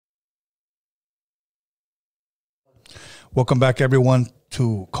Welcome back, everyone,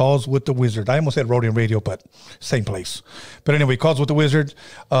 to Calls with the Wizard. I almost said Roadium Radio, but same place. But anyway, Calls with the Wizard,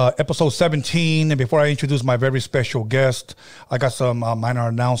 episode 17. And before I introduce my very special guest, I got some minor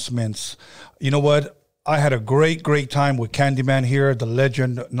announcements. You know what? I had a great time with Candyman here, the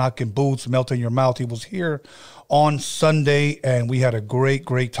legend, knocking boots, melting your mouth. He was here on Sunday, and we had a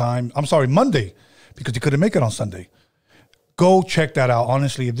great time. I'm sorry, Monday, because he couldn't make it on Sunday. Go check that out.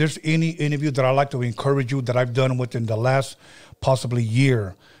 Honestly, if there's any interview that I like to encourage you that I've done within the last possibly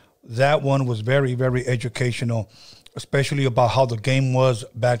year, that one was very educational, especially about how the game was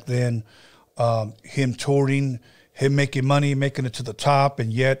back then, him touring, him making money, making it to the top,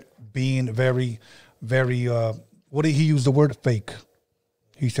 and yet being very, what did he use the word? Fake.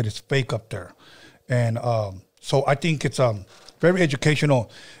 He said it's fake up there. And so I think it's very educational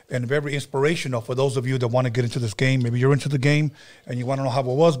and very inspirational for those of you that want to get into this game. Maybe you're into the game and you want to know how it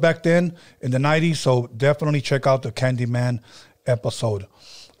was back then in the 90s. So definitely check out the Candyman episode.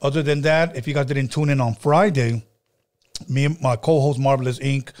 Other than that, if you guys didn't tune in on Friday, me and my co-host Marvelous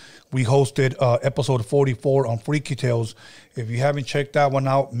Inc., we hosted episode 44 on Freaky Tales. If you haven't checked that one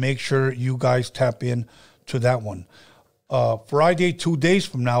out, make sure you guys tap in to that one. Friday, 2 days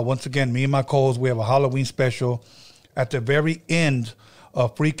from now, once again, me and my co-host, we have a Halloween special. At the very end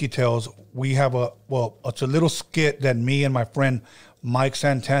of Freaky Tales, we have it's a little skit that me and my friend Mike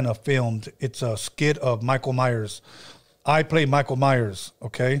Santana filmed. It's a skit of Michael Myers. I play Michael Myers,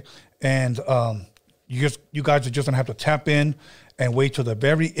 okay? And you guys are just going to have to tap in and wait till the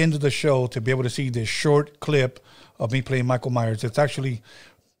very end of the show to be able to see this short clip of me playing Michael Myers. It's actually,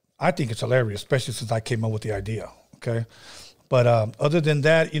 I think it's hilarious, especially since I came up with the idea, okay? But other than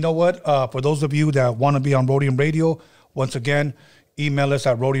that, you know what? For those of you that want to be on Roadium Radio, once again, email us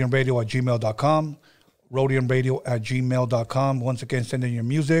at roadiumradio@gmail.com, roadiumradio@gmail.com. Once again, send in your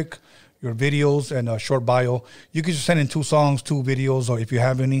music, your videos, and a short bio. You can just send in 2 songs, 2 videos, or if you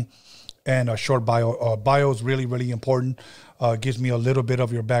have any, and a short bio. Bio is really important. Gives me a little bit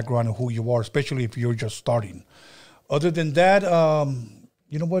of your background and who you are, especially if you're just starting. Other than that,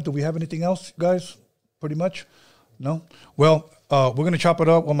 you know what? Do we have anything else, guys? Pretty much? No? Well, we're going to chop it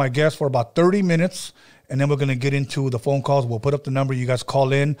up with my guest for about 30 minutes, and then we're going to get into the phone calls. We'll put up the number. You guys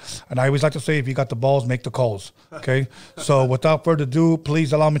call in. And I always like to say, if you got the balls, make the calls. Okay? So without further ado,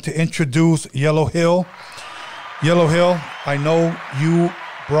 please allow me to introduce Yelohill. Yelohill, I know you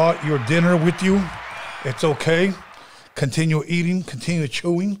brought your dinner with you. It's okay. Continue eating. Continue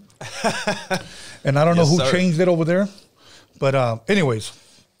chewing. And I don't know who changed it over there. But anyways...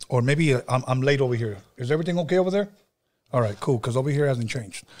 Or maybe I'm late over here. Is everything okay over there? All right, cool, because over here hasn't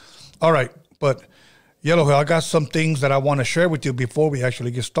changed. All right, but Yelohill, I got some things that I want to share with you before we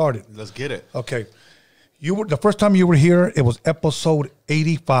actually get started. Let's get it. Okay. The first time you were here, it was episode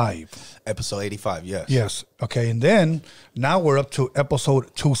 85. Episode 85, yes. Yes. Okay, and then now we're up to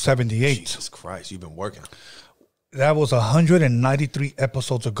episode 278. Jesus Christ, you've been working. That was 193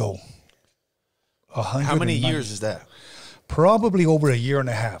 episodes ago. How many years is that? Probably over a year and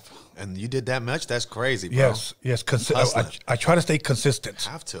a half. And you did that much? That's crazy, bro. Yes. I try to stay consistent.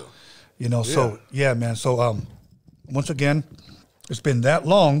 Have to. You know, yeah. So, yeah, man. So, once again, it's been that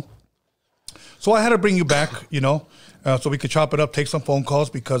long. So I had to bring you back, you know, so we could chop it up, take some phone calls,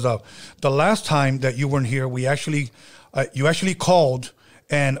 because the last time that you weren't here, you actually called.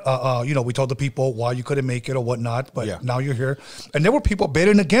 And, you know, we told the people why you couldn't make it or whatnot, but now you're here. And there were people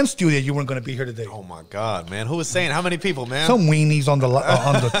betting against you that you weren't going to be here today. Oh, my God, man. Who was saying? How many people, man? Some weenies on the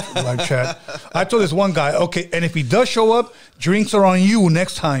live chat. I told this one guy, okay, and if he does show up, drinks are on you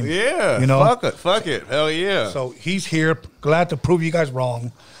next time. Yeah, you know? Fuck it. Hell yeah. So he's here. Glad to prove you guys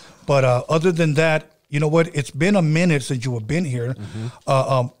wrong. But other than that, you know what? It's been a minute since you have been here.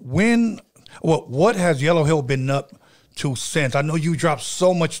 Mm-hmm. What has Yelohill been up to since? I know you dropped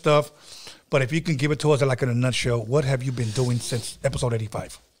so much stuff, but if you can give it to us like in a nutshell, what have you been doing since episode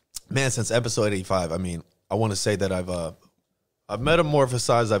 85? Man, since episode 85, I mean, I want to say that I've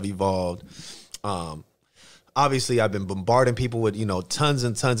metamorphosized, I've evolved. Obviously, I've been bombarding people with, you know, tons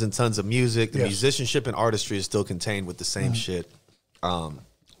and tons and tons of music. The musicianship and artistry is still contained with the same shit.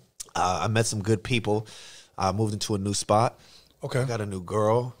 I met some good people. I moved into a new spot. Okay. I got a new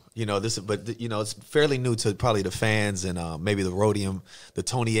girl. You know, you know, it's fairly new to probably the fans and maybe the Roadium, the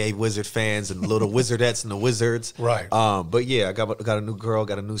Tony A Wizard fans and the little Wizardettes and the Wizards. Right. But yeah, I got a new girl,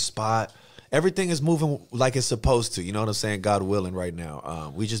 got a new spot. Everything is moving like it's supposed to. You know what I'm saying? God willing right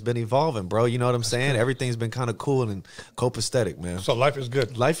now. We just been evolving, bro. You know what I'm saying? Good. Everything's been kind of cool and copacetic, man. So life is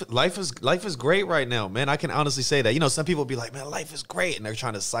good. Life is great right now, man. I can honestly say that. You know, some people be like, man, life is great. And they're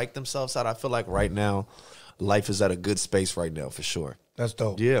trying to psych themselves out. I feel like right now, life is at a good space right now for sure. That's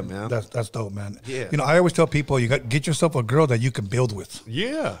dope. Yeah, man. That's dope, man. Yeah. You know, I always tell people you got get yourself a girl that you can build with.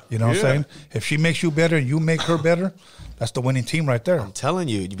 Yeah. You know what I'm saying? If she makes you better and you make her better, that's the winning team right there. I'm telling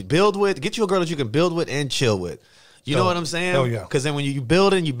you, get you a girl that you can build with and chill with. You know what I'm saying? Hell yeah. Because then when you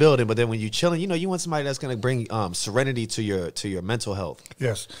building, but then when you chilling, you know, you want somebody that's gonna bring serenity to your mental health.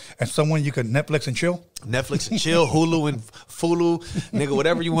 Yes. And someone you can Netflix and chill. Netflix and chill, Hulu and Fulu, nigga,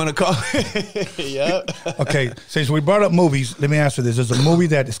 whatever you want to call it. Yeah. Okay, since we brought up movies, let me ask you this. There's a movie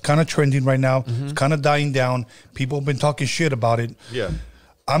that is kind of trending right now. It's kind of dying down. People have been talking shit about it. Yeah.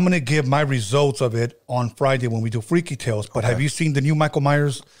 I'm going to give my results of it on Friday when we do Freaky Tales. But have you seen the new Michael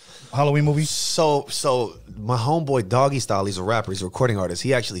Myers Halloween movie? So my homeboy Doggy Style, he's a rapper, he's a recording artist.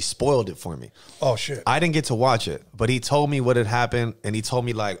 He actually spoiled it for me. Oh, shit. I didn't get to watch it, but he told me what had happened, and he told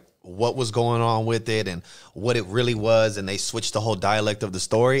me, like, what was going on with it and what it really was, and they switched the whole dialect of the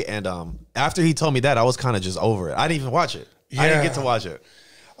story. And after he told me that, I was kind of just over it. I didn't even watch it. I didn't get to watch it.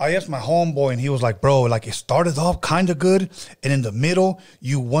 I asked my homeboy, and he was like, bro, like, it started off kind of good, and in the middle,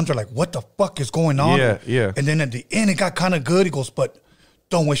 you wonder, like, what the fuck is going on? Yeah. And then at the end, it got kind of good. He goes, but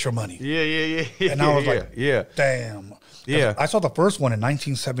don't waste your money. Yeah. And I was like, yeah. Damn. Yeah. I saw the first one in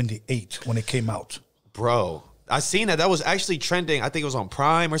 1978 when it came out. Bro, I seen that. That was actually trending. I think it was on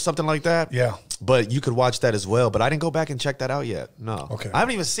Prime or something like that. Yeah. But you could watch that as well. But I didn't go back and check that out yet. No. Okay. I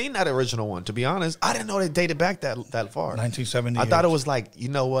haven't even seen that original one, to be honest. I didn't know they dated back that far. 1978. I thought it was like, you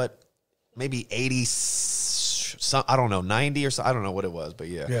know what, maybe 80, I don't know, 90 or so. I don't know what it was, but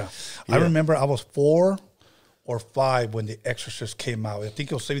yeah. I remember I was 4 or 5 when The Exorcist came out. I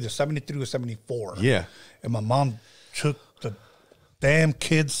think it was either 73 or 74. Yeah. And my mom took the damn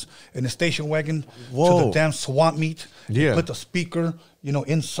kids in the station wagon to the damn swamp meet. Yeah. Put the speaker, you know,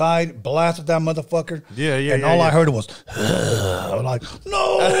 inside, blasted that motherfucker. Yeah. And all I heard was, I was like,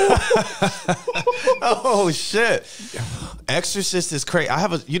 no. Oh, shit. Exorcist is crazy. I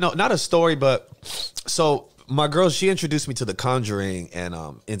have a, you know, not a story, but so my girl, she introduced me to The Conjuring and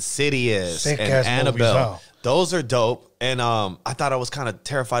Insidious and Annabelle. Movies, huh? Those are dope. And I thought I was kind of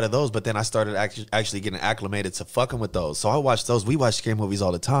terrified of those, but then I started actually getting acclimated to fucking with those. So I watched those. We watch scary movies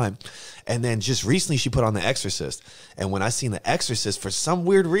all the time. And then just recently she put on The Exorcist. And when I seen The Exorcist, for some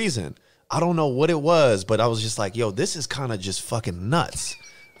weird reason, I don't know what it was, but I was just like, yo, this is kind of just fucking nuts.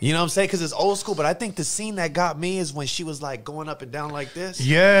 You know what I'm saying? Because it's old school. But I think the scene that got me is when she was like going up and down like this.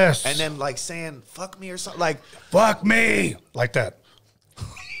 Yes. And then like saying, fuck me or something. Like, fuck me. Like that.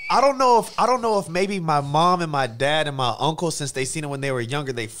 I don't know if maybe my mom and my dad and my uncle, since they seen it when they were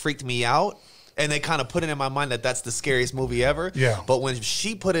younger, they freaked me out. And they kind of put it in my mind that that's the scariest movie ever. Yeah. But when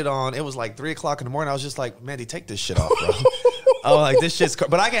she put it on, it was like 3 o'clock in the morning. I was just like, Mandy, take this shit off, bro. I was like, this shit's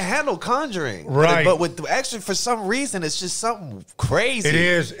but I can handle Conjuring. Right. But with the extra, for some reason, it's just something crazy. It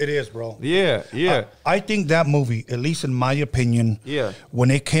is, bro. Yeah. I think that movie, at least in my opinion, when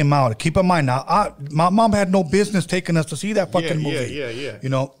it came out, keep in mind now, my mom had no business taking us to see that fucking movie. Yeah. You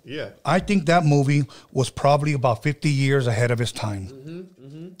know? Yeah. I think that movie was probably about 50 years ahead of its time.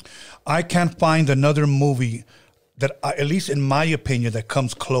 I can't find another movie that, at least in my opinion, that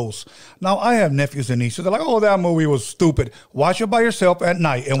comes close. Now, I have nephews and nieces. They're like, oh, that movie was stupid. Watch it by yourself at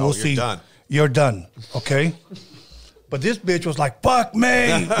night, and we'll see. Done. You're done, okay? But this bitch was like, fuck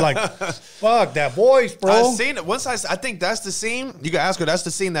me. Like, fuck that voice, bro. I've seen it. Once I think that's the scene. You can ask her. That's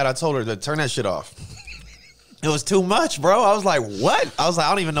the scene that I told her to turn that shit off. It was too much, bro. I was like, what? I was like,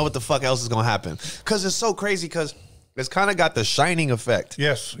 I don't even know what the fuck else is going to happen. Because it's so crazy because it's kind of got the Shining effect.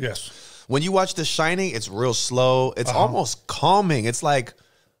 Yes. When you watch The Shining, it's real slow. It's almost calming. It's like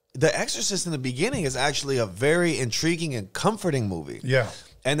The Exorcist in the beginning is actually a very intriguing and comforting movie. Yeah.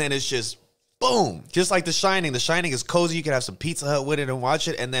 And then it's just boom. Just like The Shining. The Shining is cozy. You can have some Pizza Hut with it and watch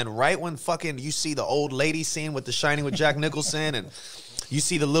it. And then right when fucking you see the old lady scene with The Shining with Jack Nicholson and you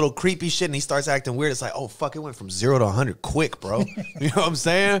see the little creepy shit and he starts acting weird. It's like, oh, fuck, it went from 0 to 100 quick, bro. You know what I'm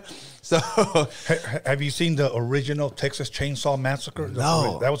saying? So, have you seen the original Texas Chainsaw Massacre?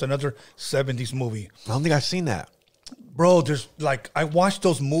 No. That was another 70s movie. I don't think I've seen that. Bro, there's like, I watched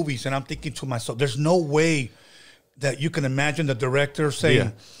those movies and I'm thinking to myself, there's no way that you can imagine the director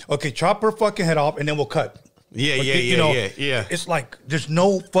saying, okay, chop her fucking head off and then we'll cut. Yeah. It's like, there's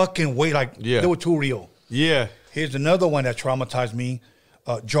no fucking way. Like, they were too real. Yeah. Here's another one that traumatized me.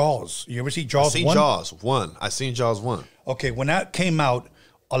 Jaws. You ever see Jaws 1? I seen Jaws 1. Okay, when that came out,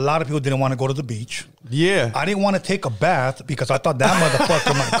 a lot of people didn't want to go to the beach. Yeah. I didn't want to take a bath because I thought that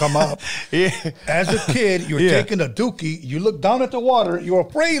motherfucker might come up. Yeah. As a kid, you're taking a dookie, you look down at the water, you're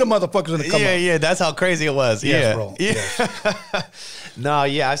afraid the motherfucker's going to come up. Yeah, that's how crazy it was. Yes, bro. Yeah. Yes. No,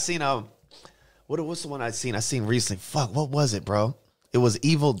 I've seen, what's the one I've seen? I seen recently. Fuck, what was it, bro? It was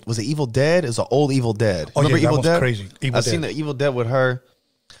Evil. Was it Evil Dead? It was an old Evil Dead. Oh, Remember yeah, that Evil was Dead? crazy. Evil I Dead. seen the Evil Dead with her.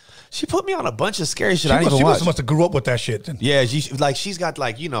 She put me on a bunch of scary shit. I didn't even She watch. must have grew up with that shit. Then. Yeah, she's got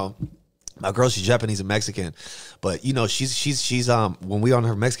like, you know, my girl, she's Japanese and Mexican, but you know, she's when we on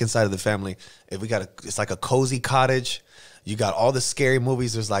her Mexican side of the family, if we got it's like a cozy cottage. You got all the scary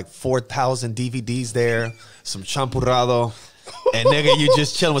movies. There's like 4,000 DVDs there, some champurrado, and nigga, you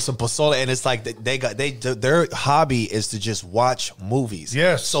just chilling with some pozole, and it's like their hobby is to just watch movies.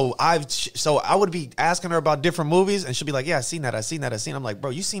 Yes. So I would be asking her about different movies, and she'll be like, "Yeah, I seen that. I seen that. I seen." I'm like,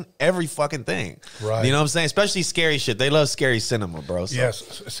 "Bro, you seen every fucking thing." Right. You know what I'm saying? Especially scary shit. They love scary cinema, bro. So.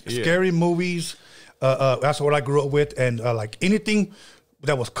 Yes, scary movies. That's what I grew up with, and like anything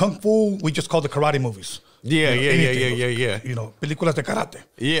that was kung fu, we just called the karate movies. Yeah, you know, yeah. You know, películas de karate.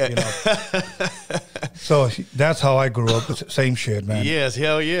 Yeah. You know? So that's how I grew up. Same shit, man. Yes,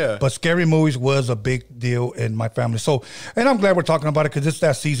 hell yeah. But scary movies was a big deal in my family. So, and I'm glad we're talking about it because it's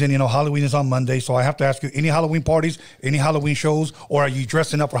that season. You know, Halloween is on Monday. So I have to ask you, any Halloween parties, any Halloween shows, or are you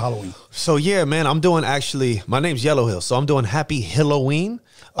dressing up for Halloween? So yeah, man, I'm doing actually. My name's Yelohill, so I'm doing Happy Halloween.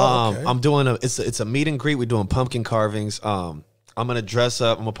 Okay. I'm doing it's a meet and greet. We're doing pumpkin carvings. I'm gonna dress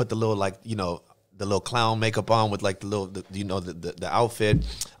up. I'm gonna put the little the little clown makeup on with like the outfit.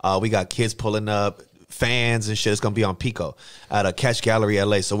 We got kids pulling up, fans and shit. It's gonna be on Pico at a Catch Gallery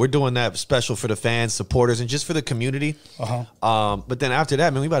LA. So we're doing that special for the fans, supporters, and just for the community. But then after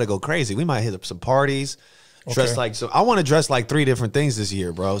that, man, we about to go crazy. We might hit up some parties. Dress like so. I want to dress like 3 different things this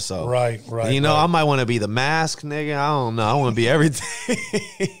year, bro. So right. You know, I might want to be the mask, nigga. I don't know. I want to be everything.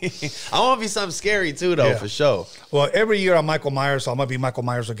 I want to be something scary too, though, for sure. Well, every year I'm Michael Myers, so I'm gonna be Michael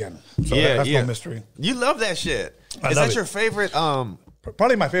Myers again. So that's no mystery. You love that shit. Is that your favorite?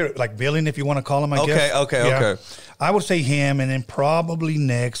 Probably my favorite, like villain, if you want to call him. I guess. Okay. I would say him, and then probably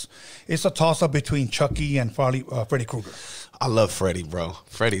next, it's a toss up between Chucky and Freddy Krueger. I love Freddy, bro.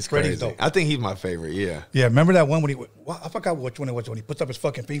 Freddy's crazy. Dope. I think he's my favorite. Yeah. Yeah. Remember that one when I forgot which one it was, when he puts up his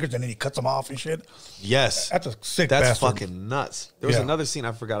fucking fingers and then he cuts them off and shit. Yes. That's a sick. That's bastard. fucking nuts. There was another scene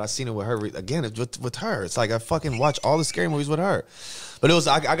I forgot. I seen it with her again. With her. It's like I fucking watch all the scary movies with her. But it was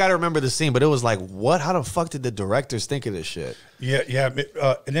I gotta remember the scene. But it was like, what? How the fuck did the directors think of this shit? Yeah.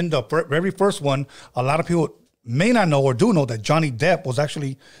 And then the very first one, a lot of people may not know or do know that Johnny Depp was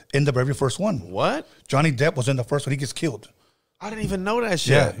actually in the very first one. What? Johnny Depp was in the first one. He gets killed. I didn't even know that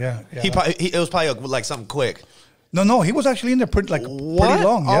shit. Yeah. It was probably like something quick. No, he was actually in there pretty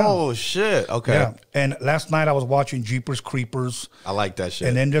long. Yeah. Oh shit. Okay. Yeah. And last night I was watching Jeepers Creepers. I like that shit.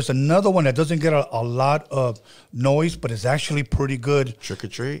 And then there's another one that doesn't get a lot of noise, but it's actually pretty good. Trick or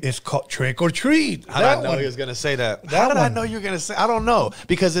Treat. It's called Trick or Treat. How did I know he was gonna say that? How did I know you were gonna say? I don't know,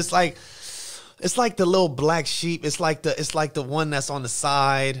 because it's like the little black sheep. It's like the one that's on the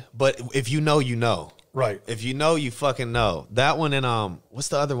side. But if you know, you know. Right. If you know, you fucking know. That one and what's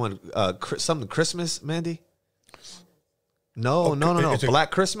the other one? Something Christmas, Mandy? No.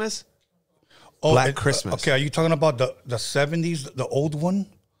 Black Christmas? Black Christmas. Okay, are you talking about the 70s, the old one?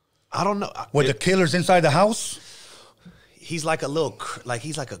 I don't know. With the killer's inside the house? He's like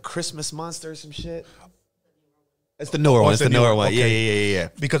he's like a Christmas monster or some shit. It's the newer one. It's the newer one. Okay. Yeah.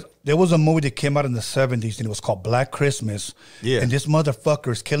 Because there was a movie that came out in the 70s and it was called Black Christmas. Yeah. And this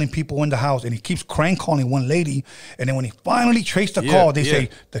motherfucker is killing people in the house and he keeps crank calling one lady. And then when he finally traced the call, they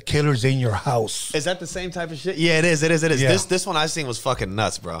say, the killer's in your house. Is that the same type of shit? Yeah, it is. Yeah. This one I seen was fucking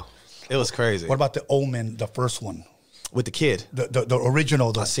nuts, bro. It was crazy. What about the Omen, the first one? With the kid. The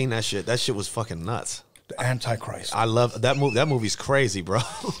original. I seen that shit. That shit was fucking nuts. The Antichrist. I love that movie. That movie's crazy, bro.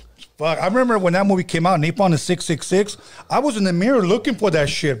 Fuck, I remember when that movie came out and they found the 666. I was in the mirror looking for that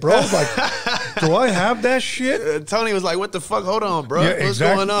shit, bro. I was like, do I have that shit? Tony was like, what the fuck? Hold on, bro. Yeah, what's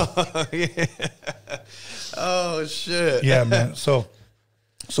going on? Yeah. Oh, shit. Yeah, man. So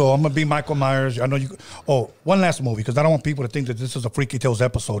I'm going to be Michael Myers. I know you. Oh, one last movie, because I don't want people to think that this is a Freaky Tales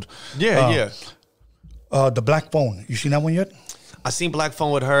episode. Yeah. The Black Phone. You seen that one yet? I seen Black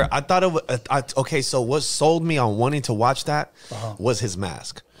Phone with her. I thought it was, okay, so what sold me on wanting to watch that was his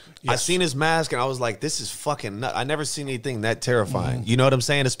mask. Yes. I seen his mask and I was like, this is fucking nuts. I never seen anything that terrifying. You know what I'm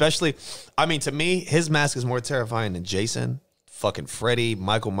saying? Especially, I mean, to me, his mask is more terrifying than Jason, fucking Freddy,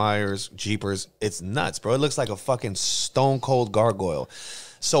 Michael Myers, Jeepers. It's nuts, bro. It looks like a fucking stone cold gargoyle.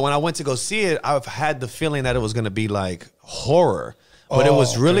 So when I went to go see it, I've had the feeling that it was going to be like horror. But it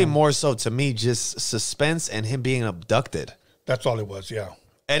was really more so, to me, just suspense and him being abducted. That's all it was, yeah.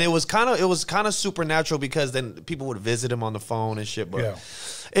 And it was kind of supernatural, because then people would visit him on the phone and shit. But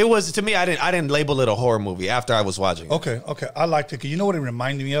it was, to me, I didn't label it a horror movie after I was watching it. Okay. I liked it, because you know what it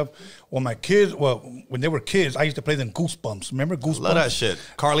reminded me of? When my kids, when they were kids, I used to play them Goosebumps. Remember Goosebumps? Love that shit.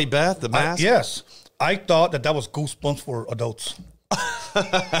 Carly Beth, the mask? Yes. I thought that was Goosebumps for adults.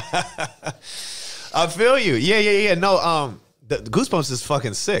 I feel you. Yeah. No, the Goosebumps is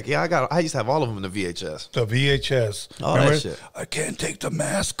fucking sick. Yeah, I used to have all of them in the VHS. The VHS. Oh, remember? that shit. I can't take the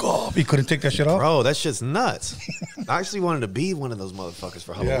mask off. You couldn't take that shit off? Bro, that shit's nuts. I actually wanted to be one of those motherfuckers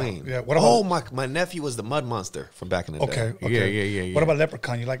for Halloween. Yeah. What about, my nephew was the Mud Monster from back in the day. Okay. Yeah. What about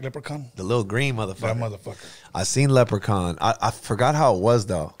Leprechaun? You like Leprechaun? The little green motherfucker. That motherfucker. I seen Leprechaun. I forgot how it was,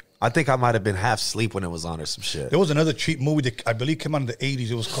 though. I think I might have been half asleep when it was on or some shit. There was another cheap movie that I believe came out in the 80s.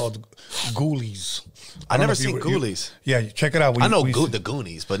 It was called Ghoulies. I never seen Ghoulies. Yeah, check it out. I know the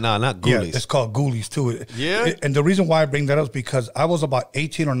Goonies, but no, not Ghoulies. Yeah, it's called Ghoulies too. Yeah. And the reason why I bring that up is because I was about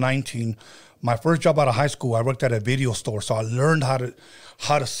 18 or 19. My first job out of high school, I worked at a video store. So I learned how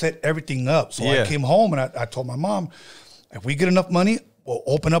to set everything up. So I came home and I told my mom, if we get enough money, we'll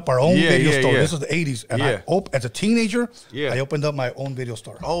open up our own video store. This is the 80s. And as a teenager, I opened up my own video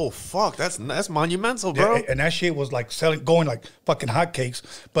store. Oh, fuck. That's monumental, bro. Yeah, and that shit was like going like fucking hotcakes.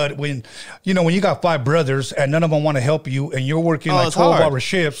 But when you got 5 brothers and none of them want to help you and you're working like 12-hour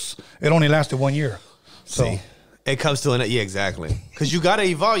shifts, it only lasted 1 year. So see, it comes to exactly. Because you got to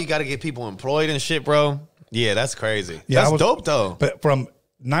evolve. You got to get people employed and shit, bro. Yeah, that's crazy. Yeah, that's dope, though. But from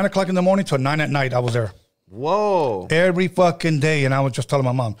 9 o'clock in the morning to 9 at night, I was there. Whoa. Every fucking day. And I was just telling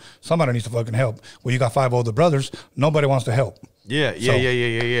my mom, somebody needs to fucking help. Well, you got 5 older brothers. Nobody wants to help. Yeah,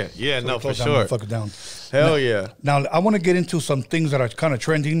 so no, for sure. Fuck it down. Hell yeah. Now, I want to get into some things that are kind of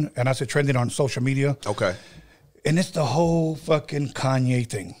trending. And I said trending on social media. Okay. And it's the whole fucking Kanye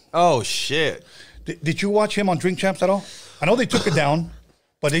thing. Oh, shit. Did you watch him on Drink Champs at all? I know they took it down,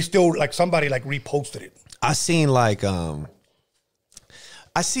 but they still, like, somebody, like, reposted it. I seen, like,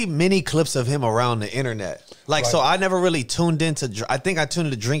 I see many clips of him around the internet. Like, so I never really tuned into, I think I tuned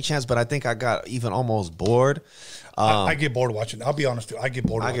into Drink Champs, but I think I got even almost bored. I get bored watching. I'll be honest with you. I get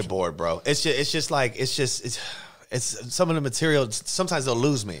bored. I get bored, bro. It's some of the material. Sometimes they'll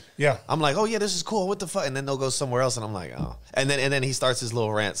lose me. Yeah. I'm like, oh yeah, this is cool. What the fuck? And then they'll go somewhere else, and I'm like, oh. And then he starts his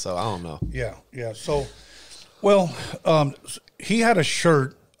little rant. So I don't know. Yeah. So, well, he had a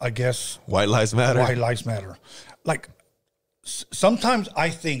shirt, I guess. White Lives Matter. White Lives Matter. Like, sometimes I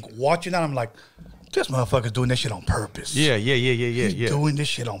think watching that, I'm like, this motherfucker's doing this shit on purpose. Yeah. He's doing this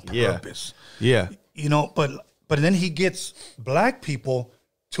shit on purpose. Yeah. But then he gets black people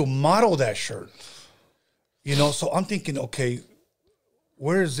to model that shirt. So I'm thinking, okay,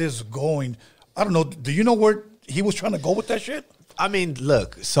 where is this going? I don't know. Do you know where he was trying to go with that shit? I mean,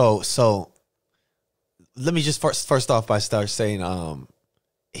 look, so let me just first off by start saying,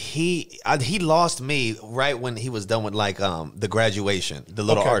 he lost me right when he was done with like the Graduation, the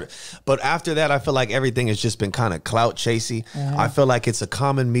little art. But after that, I feel like everything has just been kind of clout chasey. I feel like it's a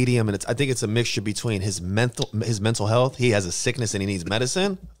common medium, and I think it's a mixture between his mental health. He has a sickness and he needs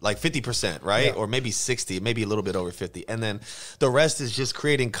medicine, like 50%, right? Or maybe 60, maybe a little bit over 50. And then the rest is just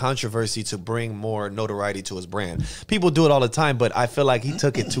creating controversy to bring more notoriety to his brand. People do it all the time, but I feel like he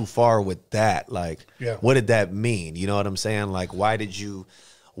took it too far with that. Like, what did that mean? You know what I'm saying? Like, why did you...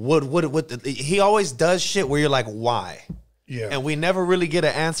 he always does shit where you're like, why? Yeah. And we never really get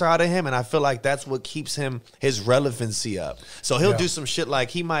an answer out of him, and I feel like that's what keeps his relevancy up. So he'll do some shit like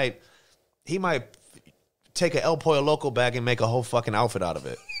he might take an El Pollo Loco bag and make a whole fucking outfit out of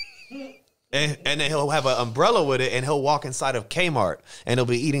it. And then he'll have an umbrella with it, and he'll walk inside of Kmart, and he'll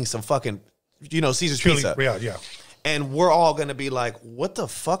be eating some fucking, Caesar's pizza. Yeah. And we're all gonna be like, what the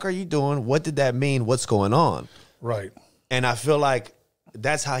fuck are you doing? What did that mean? What's going on? Right. And I feel like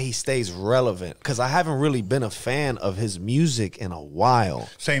that's how he stays relevant, because I haven't really been a fan of his music in a while.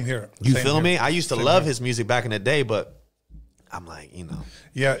 Same here. You feel me? I used to love his music back in the day, but I'm like,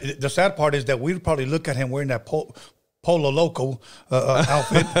 Yeah, the sad part is that we'd probably look at him wearing that Polo Loco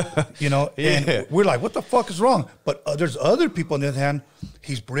outfit, and we're like, what the fuck is wrong? But there's other people on the other hand,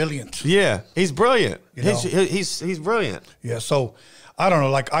 he's brilliant. Yeah, he's brilliant. He's brilliant. Yeah, so I don't know.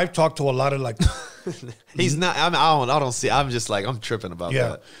 Like, I've talked to a lot of like... He's not. I don't see. I'm just like, I'm tripping about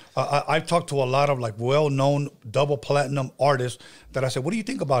that. I've talked to a lot of like well-known double platinum artists that I said, what do you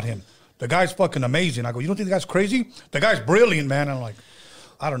think about him? The guy's fucking amazing. I go, you don't think the guy's crazy? The guy's brilliant, man. And I'm like,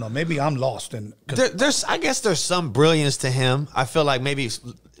 I don't know. Maybe I'm lost. And I guess there's some brilliance to him. I feel like maybe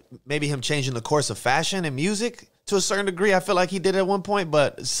him changing the course of fashion and music to a certain degree. I feel like he did at one point,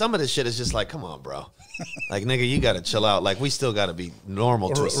 but some of the shit is just like, come on, bro. Like, nigga, you got to chill out. Like, we still got to be normal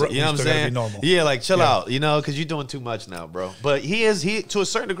to us. You know what I'm saying? Yeah, like, chill out, because you're doing too much now, bro. But he to a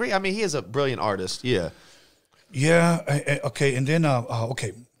certain degree, I mean, he is a brilliant artist. Yeah. Yeah. Okay. And then,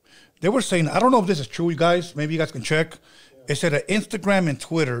 okay. They were saying, I don't know if this is true, you guys. Maybe you guys can check. It said that Instagram and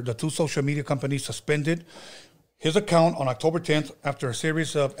Twitter, the two social media companies, suspended his account on October 10th after a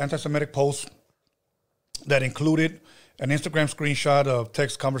series of anti-Semitic posts that included an Instagram screenshot of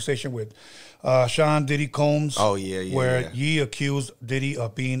text conversation with Sean Diddy Combs. Oh, yeah, where yeah. Ye accused Diddy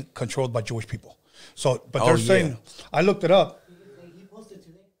of being controlled by Jewish people. So, but they're saying, I looked it up. He posted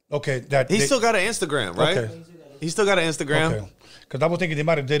today. Okay, that He still got an Instagram, right? Okay. He still got an Instagram. Okay. Because I was thinking they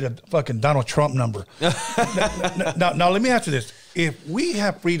might have did a fucking Donald Trump number. now, let me ask you this. If we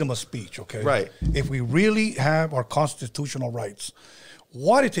have freedom of speech, okay? Right. If we really have our constitutional rights,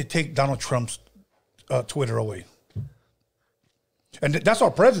 why did they take Donald Trump's Twitter away? And that's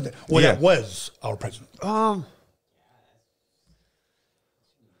our president. Well, that was our president.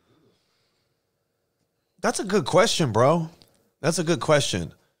 That's a good question, bro. That's a good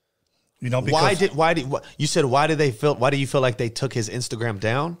question. You know, because why do you feel like they took his Instagram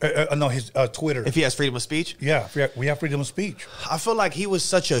down? No, his Twitter. If he has freedom of speech? Yeah, we have freedom of speech. I feel like he was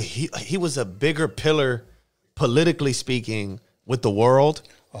he was a bigger pillar, politically speaking, with the world.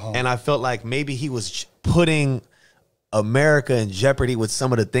 And I felt like maybe he was putting America in jeopardy with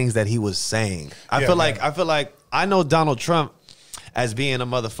some of the things that he was saying. I feel like I know Donald Trump as being a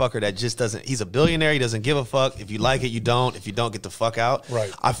motherfucker that just doesn't, he's a billionaire, he doesn't give a fuck. If you like it, you don't. If you don't, get the fuck out.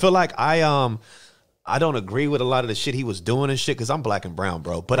 Right. I feel like I don't agree with a lot of the shit he was doing and shit, because I'm black and brown,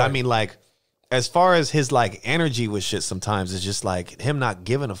 bro. But I mean, like, as far as his like energy with shit, sometimes it's just like him not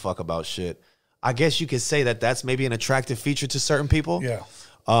giving a fuck about shit. I guess you could say that that's maybe an attractive feature to certain people. Yeah.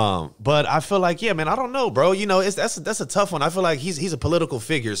 But I feel like, yeah, man, I don't know, bro. You know, that's a tough one. I feel like he's a political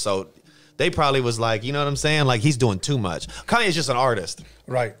figure, so they probably was like, you know what I'm saying? Like, he's doing too much. Kanye is just an artist.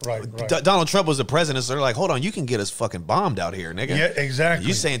 Right. Donald Trump was the president, so they're like, hold on, you can get us fucking bombed out here, nigga. Yeah, exactly.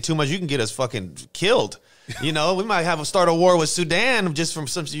 You saying too much, you can get us fucking killed. You know, we might start a war with Sudan just from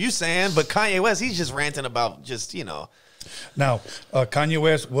something you saying, but Kanye West, he's just ranting about just, you know. Now, Kanye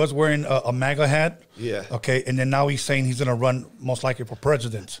West was wearing a MAGA hat. Yeah. Okay, and then now he's saying he's going to run most likely for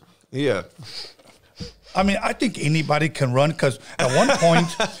president. Yeah. I mean, I think anybody can run, because at one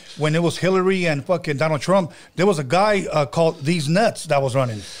point when it was Hillary and fucking Donald Trump, there was a guy called These Nuts that was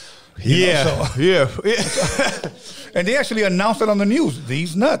running. Yeah. And they actually announced it on the news,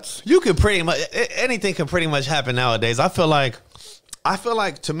 These Nuts. You could pretty much, anything can pretty much happen nowadays. I feel like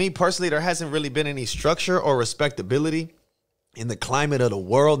to me personally, there hasn't really been any structure or respectability in the climate of the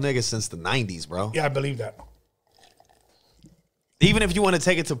world, nigga, since the 90s, bro. Yeah, I believe that. Even if you want to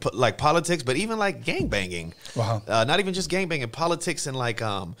take it to like politics, but even like gangbanging, not even just gangbanging, politics and like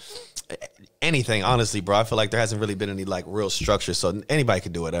anything. Honestly, bro, I feel like there hasn't really been any like real structure, so anybody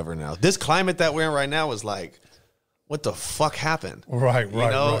can do whatever now. This climate that we're in right now is like, what the fuck happened? Right.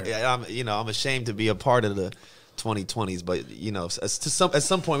 I'm ashamed to be a part of the 2020s, but you know, at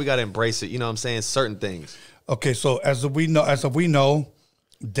some point we got to embrace it. You know what I'm saying? Certain things. Okay, so as we know,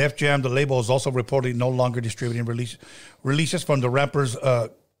 Def Jam, the label, is also reportedly no longer distributing releases from the rapper's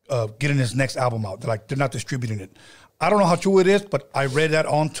getting his next album out. They're not distributing it. I don't know how true it is, but I read that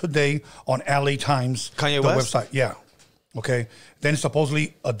on today on LA Times, Kanye the West? website. Yeah. Okay. Then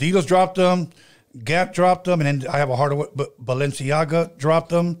supposedly Adidas dropped them, Gap dropped them, and then I have a harder one, but Balenciaga dropped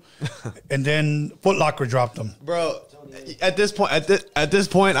them, and then Foot Locker dropped them. Bro, at this point,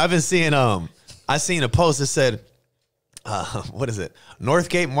 I've been seeing I seen a post that said, what is it?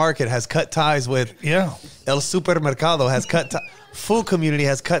 Northgate Market has cut ties with El Supermercado has cut food community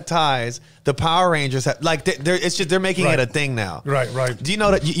has cut ties. The Power Rangers have, like, they're making it a thing now. Right. Do you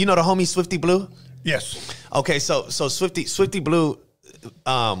know that you know the homie Swifty Blue? Yes. Okay, so Swifty Blue,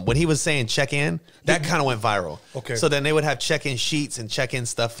 when he was saying check in, that kind of went viral. Okay. So then they would have check in sheets and check in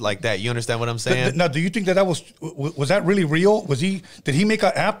stuff like that. You understand what I'm saying? Now, do you think that was that really real? Did he make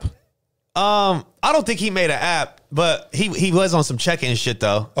an app? I don't think he made an app, but he was on some check-in shit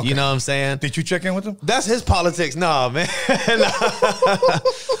though. Okay. You know what I'm saying? Did you check in with him? That's his politics. No, man.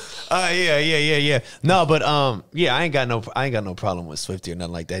 Yeah. No, but yeah, I ain't got no problem with Swifty or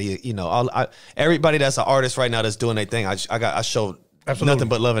nothing like that. Everybody that's an artist right now that's doing their thing, I show nothing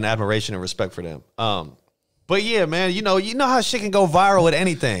but love and admiration and respect for them. But yeah, man, you know how shit can go viral with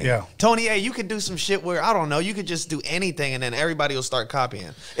anything. Yeah. Tony A, you could do some shit where, I don't know, you could just do anything and then everybody will start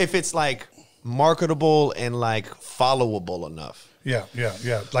copying. If it's like marketable and like followable enough. Yeah.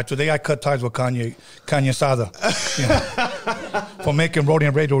 Like today I cut ties with Kanye Sada for making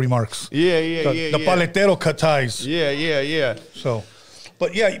Roadium radio remarks. Yeah. The paletero cut ties. Yeah. So,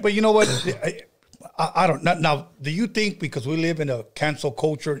 but you know what? I don't now. Do you think, because we live in a cancel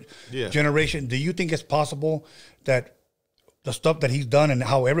culture generation, do you think it's possible that the stuff that he's done and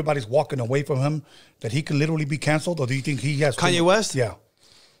how everybody's walking away from him, that he can literally be canceled, or do you think he has Kanye West? Yeah.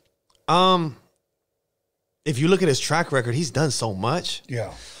 If you look at his track record, he's done so much.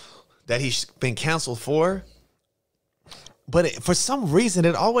 Yeah. That he's been canceled for. for some reason,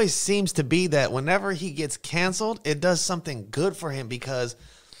 it always seems to be that whenever he gets canceled, it does something good for him because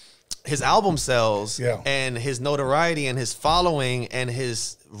his album sells and his notoriety and his following and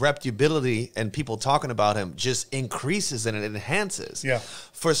his reputability and people talking about him just increases and it enhances. Yeah.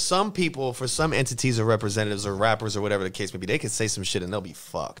 For some people, for some entities or representatives or rappers or whatever the case may be, they could say some shit and they'll be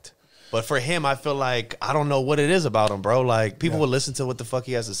fucked. But for him, I feel like I don't know what it is about him, bro. Like people will listen to what the fuck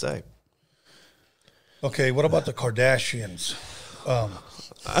he has to say. Okay, what about the Kardashians?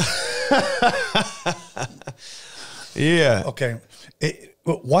 Yeah. Okay.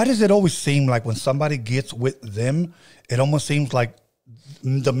 Why does it always seem like when somebody gets with them, it almost seems like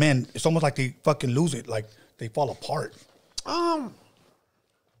the men, it's almost like they fucking lose it, like they fall apart.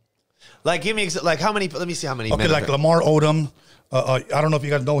 Like give me like how many? Let me see how many. Okay, men like Lamar Odom. I don't know if you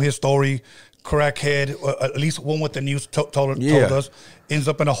guys know his story. Crackhead, at least one what the news told us, ends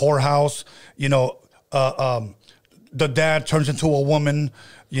up in a whorehouse. You know, the dad turns into a woman.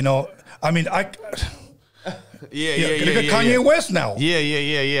 You know, I mean, Kanye West now.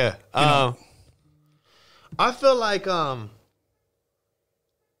 Yeah. I feel like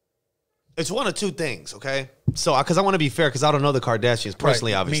it's one of two things. Okay, so because I want to be fair, because I don't know the Kardashians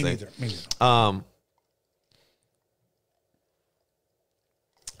personally, obviously. Me neither.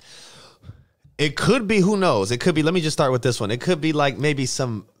 It could be, who knows? It could be, let me just start with this one. It could be like maybe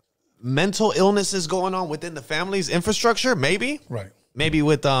some mental illnesses going on within the family's infrastructure, maybe. Right. Maybe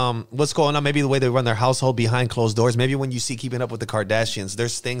with what's going on, maybe the way they run their household behind closed doors. Maybe when you see Keeping Up with the Kardashians,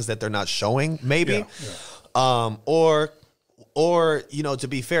 there's things that they're not showing, maybe. Yeah. Or you know, to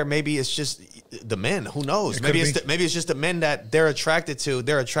be fair, maybe it's just the men. Who knows? Maybe it's just the men that they're attracted to.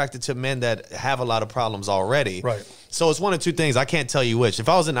 They're attracted to men that have a lot of problems already. Right. So it's one of two things. I can't tell you which. If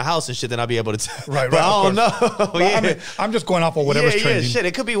I was in the house and shit, then I'd be able to tell. Right. But I don't know. I mean, I'm just going off of whatever's trending. Shit.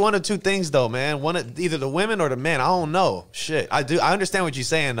 It could be one of two things though, man. Either the women or the men. I don't know. Shit. I understand what you're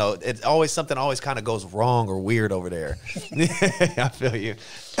saying though. It's always something always kind of goes wrong or weird over there. I feel you.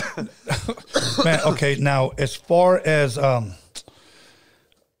 Man, okay. Now, as far as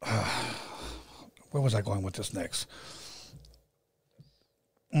where was I going with this next?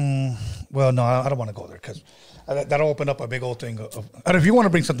 Well, no, I don't want to go there because that'll open up a big old thing. And if you want to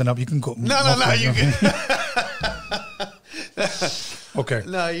bring something up, you can go. No, you good. Okay.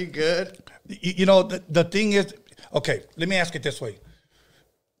 No, you good. You know, the thing is, okay, let me ask it this way.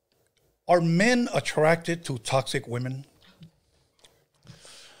 Are men attracted to toxic women?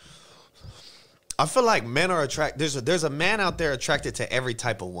 I feel like men are attracted. There's a man out there attracted to every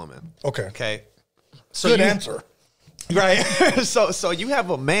type of woman. Okay. Okay. So good answer. Right. so you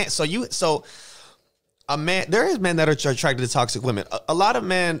have a man. So a man. There is men that are attracted to toxic women. A lot of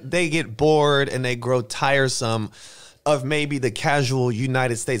men, they get bored and they grow tiresome of maybe the casual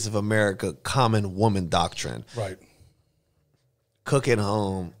United States of America common woman doctrine. Right. Cook at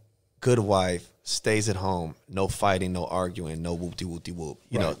home, good wife, stays at home, no fighting, no arguing, no whoop-de-whoop-de-whoop.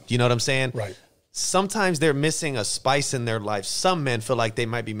 You know what I'm saying? Right. Sometimes they're missing a spice in their life. Some men feel like they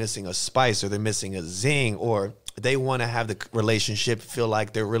might be missing a spice or they're missing a zing, or they want to have the relationship feel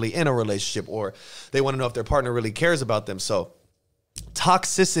like they're really in a relationship, or they want to know if their partner really cares about them. So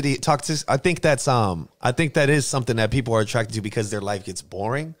toxic. I think that is something that people are attracted to because their life gets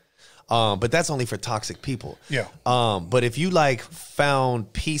boring. But that's only for toxic people. Yeah. But if you like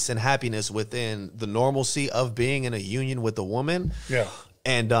found peace and happiness within the normalcy of being in a union with a woman, yeah,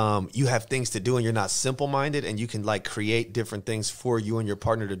 and you have things to do and you're not simple-minded and you can like create different things for you and your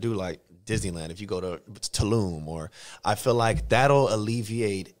partner to do, like Disneyland, if you go to Tulum, or I feel like that'll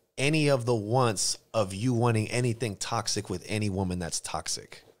alleviate any of the wants of you wanting anything toxic with any woman that's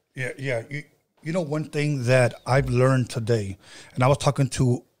toxic. Yeah. You know, one thing that I've learned today, and I was talking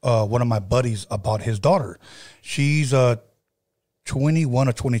to one of my buddies about his daughter. She's 21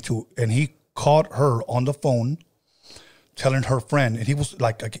 or 22, and he caught her on the phone telling her friend, and he was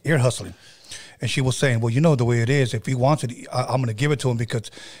like ear hustling. And she was saying, well, you know the way it is. If he wants it, I'm going to give it to him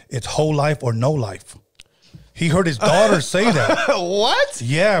because it's whole life or no life. He heard his daughter say that. What?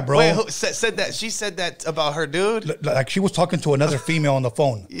 Yeah, bro. Wait, who said that? She said that about her dude? Like she was talking to another female on the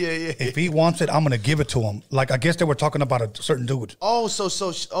phone. Yeah. If he wants it, I'm going to give it to him. Like I guess they were talking about a certain dude. So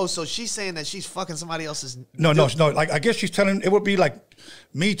she's saying that she's fucking somebody else's dude. No. Like I guess she's telling, it would be like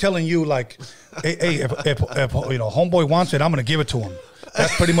me telling you like, hey, if you know, homeboy wants it, I'm going to give it to him.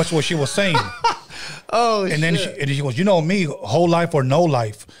 That's pretty much what she was saying. And then she goes, you know me, whole life or no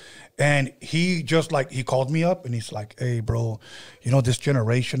life. And he just like, he called me up and he's like, hey, bro, you know, this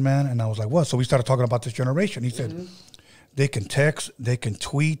generation, man. And I was like, what? So we started talking about this generation. He said, they can text, they can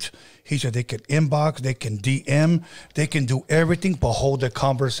tweet. He said they can inbox, they can DM, they can do everything but hold a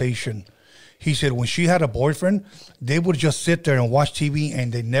conversation. He said when she had a boyfriend, they would just sit there and watch TV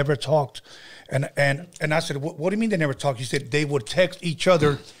and they never talked. And I said, what do you mean they never talked? He said they would text each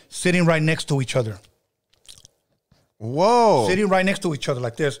other sitting right next to each other. Whoa. Sitting right next to each other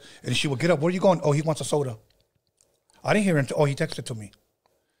like this. And she would get up. Where are you going? Oh, he wants a soda. I didn't hear him. Oh, he texted to me.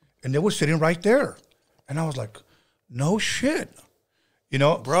 And they were sitting right there. And I was like, no shit. You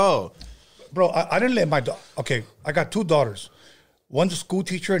know? Bro, I didn't let my okay, I got 2 daughters. One's a school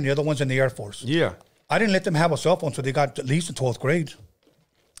teacher and the other one's in the Air Force. Yeah. I didn't let them have a cell phone until they got at least in 12th grade.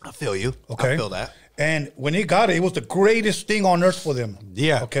 I feel you. Okay. I feel that. And when they got it, it was the greatest thing on earth for them.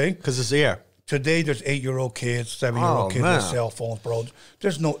 Yeah. Okay? Because it's the air. Today, there's 8-year-old kids, 7-year-old kids with cell phones, bro.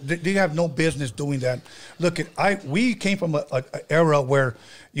 There's no, they have no business doing that. Look, we came from an era where,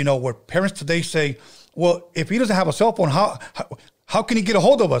 you know, where parents today say, well, if he doesn't have a cell phone, how can he get a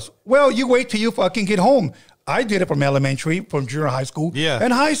hold of us? Well, you wait till you fucking get home. I did it from elementary, from junior high school,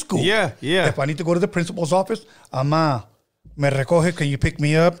 and high school. Yeah, yeah. If I need to go to the principal's office, Ama, me recoge, can you pick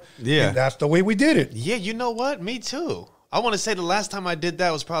me up? Yeah. And that's the way we did it. Yeah, you know what? Me too. I want to say the last time I did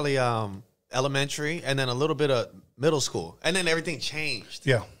that was probably elementary and then a little bit of middle school. And then everything changed.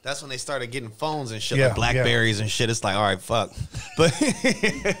 Yeah. That's when they started getting phones and shit, like Blackberries and shit. It's like, all right, fuck. But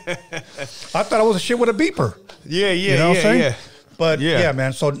I thought I was a shit with a beeper. Yeah, you know what I'm saying? Yeah. But yeah,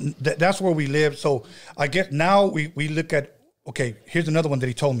 man. So that's where we live. So I guess now we look at, okay, here's another one that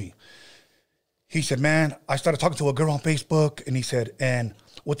he told me. He said, man, I started talking to a girl on Facebook, and he said, and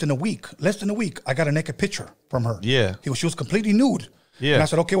within a week, less than a week, I got a naked picture from her. Yeah. She was completely nude. Yeah. And I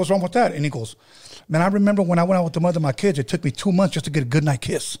said, okay, what's wrong with that? And he goes, man, I remember when I went out with the mother of my kids, it took me 2 months just to get a good night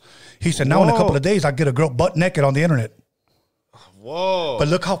kiss. He said, now in a couple of days, I get a girl butt naked on the internet. Whoa. But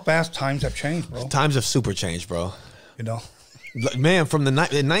look how fast times have changed, bro. Times have super changed, bro. You know? Man, from the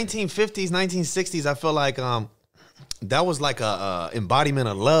 1950s, 1960s, I feel like that was like a embodiment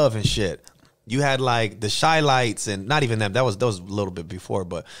of love and shit. You had like the Shy Lights, and not even them. That was a little bit before,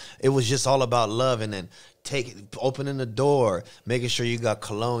 but it was just all about love. And then opening the door, making sure you got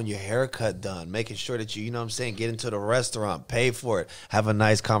cologne, your haircut done, making sure that you know what I'm saying, get into the restaurant, pay for it, have a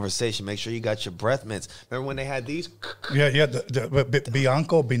nice conversation, make sure you got your breath mints. Remember when they had these? Yeah, the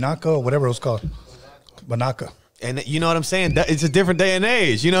Binaca, whatever it was called, Binaca. And you know what I'm saying? It's a different day and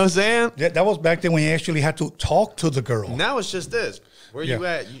age. You know what I'm saying? Yeah, that was back then when you actually had to talk to the girl. Now it's just this. Where you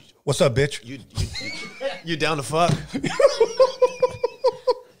at? What's up, bitch? You down to fuck?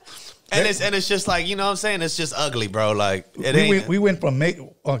 And it's just like, you know what I'm saying? It's just ugly, bro. Like we went from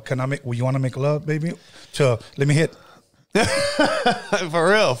you want to make love, baby, to let me hit. For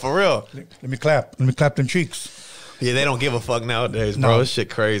real. Let me clap them cheeks. Yeah, they don't give a fuck nowadays, bro. This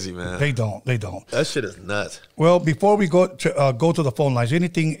shit crazy, man. They don't. That shit is nuts. Well, before we go to the phone lines,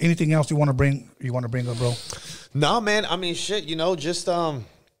 anything else you want to bring up, bro? No, man. I mean, shit. You know, just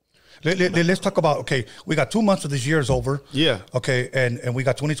Let's talk about, okay, we got 2 months of this year is over. Yeah. Okay, and we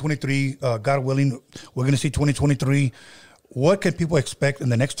got 2023. God willing, we're going to see 2023. What can people expect in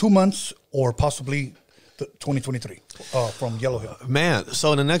the next 2 months or possibly 2023 from Yelohill? Man,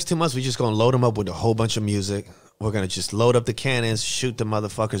 so in the next 2 months, we're just going to load them up with a whole bunch of music. We're going to just load up the cannons, shoot the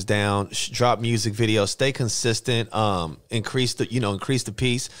motherfuckers down, drop music videos, stay consistent, increase the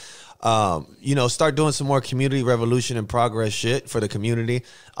piece. Start doing some more community revolution and progress shit for the community.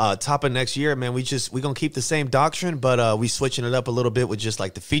 Top of next year, man, we're gonna keep the same doctrine, but we switching it up a little bit with just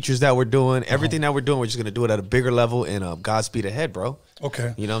like the features that we're doing, everything that we're doing. We're just gonna do it at a bigger level and Godspeed ahead, bro.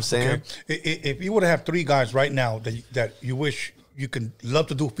 Okay, you know what I'm saying? Okay. If you were to have 3 guys right now that you wish you could love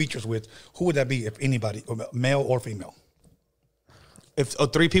to do features with, who would that be? If anybody, male or female? If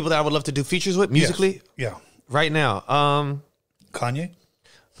 3 people that I would love to do features with musically, yes. Yeah, right now, Kanye.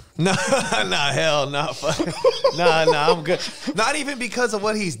 No, hell no. No, I'm good. Not even because of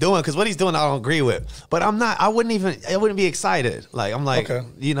what he's doing, because what he's doing I don't agree with. But I wouldn't be excited. Like, I'm like, okay.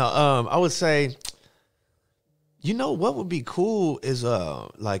 I would say, what would be cool is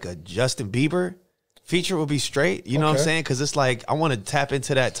like a Justin Bieber feature would be straight. You know what I'm saying? Because it's like, I want to tap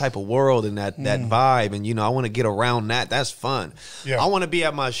into that type of world and that vibe. And, I want to get around that. That's fun. Yeah. I want to be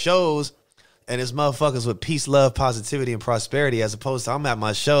at my shows and it's motherfuckers with peace, love, positivity, and prosperity, as opposed to I'm at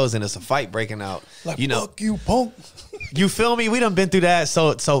my shows and it's a fight breaking out. Like, fuck you, punk. You feel me? We done been through that.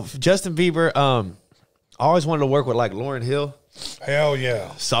 So Justin Bieber, I always wanted to work with like Lauryn Hill. Hell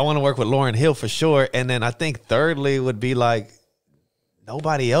yeah. So I want to work with Lauryn Hill for sure. And then I think thirdly would be like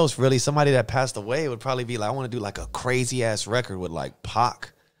nobody else really. Somebody that passed away would probably be like, I want to do like a crazy ass record with like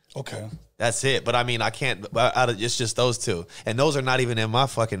Pac. Okay. That's it. But I mean, I can't, it's just those 2. And those are not even in my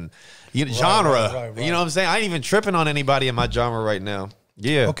fucking genre. Right. You know what I'm saying? I ain't even tripping on anybody in my genre right now.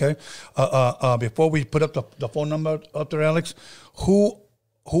 Yeah. Okay. Before we put up the phone number up there, Alex, who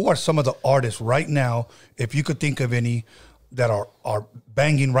who are some of the artists right now, if you could think of any, that are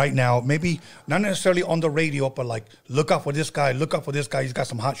banging right now? Maybe not necessarily on the radio, but like, look out for this guy. Look out for this guy. He's got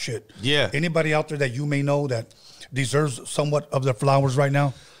some hot shit. Yeah. Anybody out there that you may know that deserves somewhat of their flowers right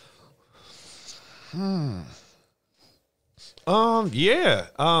now? Yeah. You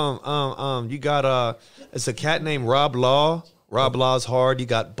got it's a cat named Rob Law. Rob Law's hard. You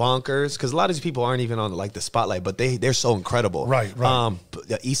got Bonkers, because a lot of these people aren't even on like the spotlight, but they're so incredible. Right.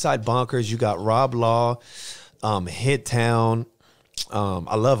 The Eastside Bonkers. You got Rob Law, Hit Town.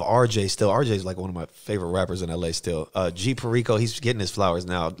 I love RJ still. RJ is like one of my favorite rappers in LA still. G Perico, he's getting his flowers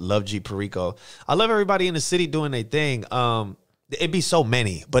now. Love G Perico. I love everybody in the city doing their thing. It'd be so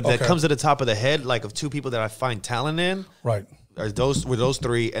many, but that comes to the top of the head, like of two people that I find talent in. Right. Were those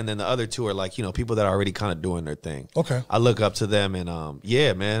three, and then the other two are like, you know, people that are already kind of doing their thing. Okay. I look up to them, and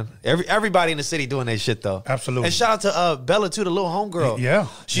yeah, man. Everybody in the city doing their shit though. Absolutely. And shout out to Bella too, the little homegirl. Yeah.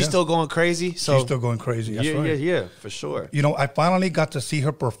 She's still going crazy. So she's still going crazy. That's right. Yeah, for sure. You know, I finally got to see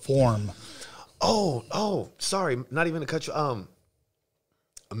her perform. Oh, sorry, not even to cut you.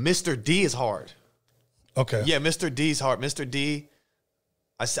 Mr. D is hard. Okay. Yeah, Mr. D's hard. Mr. D.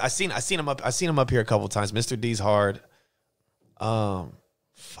 I seen him up here a couple of times. Mr. D's hard.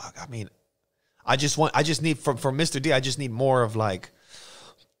 Fuck. I mean, I just need from Mr. D. I just need more of like.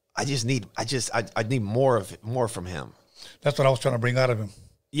 I need more from him. That's what I was trying to bring out of him.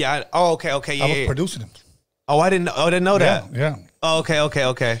 Yeah. Okay. Yeah. I was producing him. Oh, I didn't know that. Yeah. Oh,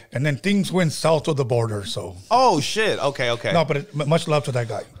 okay. And then things went south of the border, so. Oh shit. Okay. No, but much love to that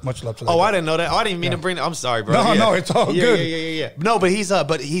guy. Much love to that guy. I didn't know that. Oh, I didn't mean to bring it. I'm sorry, bro. No, it's all good. Yeah. No, but he's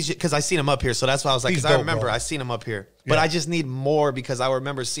because I seen him up here, so that's why I was like, because I remember I seen him up here, but I just need more because I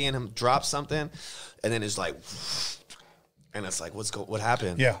remember seeing him drop something, and then it's like, and it's like, what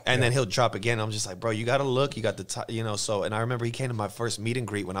happened? Yeah. And then he'll drop again. I'm just like, bro, you got to look. You got the so. And I remember he came to my first meet and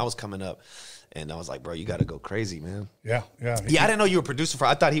greet when I was coming up. And I was like, bro, you got to go crazy, man. Yeah. I didn't know you were a producer for.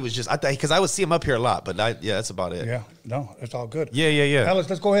 I thought he was because I would see him up here a lot, but that's about it. Yeah, no, it's all good. Yeah. Alex,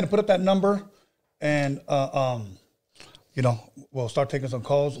 let's go ahead and put up that number, and you know, we'll start taking some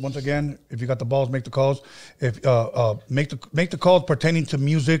calls. Once again, if you got the balls, make the calls. If make the calls pertaining to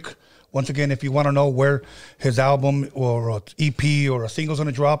music. Once again, if you want to know where his album or a EP or a single's going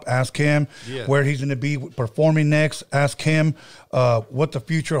to drop, ask him. Yeah. Where he's going to be performing next, ask him. What the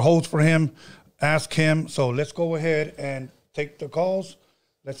future holds for him, ask him. So let's go ahead and take the calls.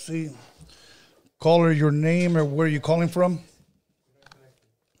 Let's see. Caller, your name or where are you calling from?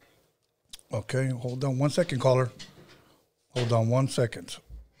 Okay, hold on 1 second, caller. Hold on 1 second.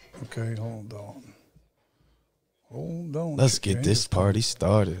 Okay, hold on. Let's get this party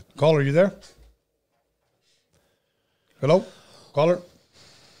started. Caller, you there? Hello? Caller?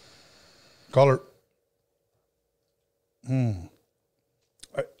 I'm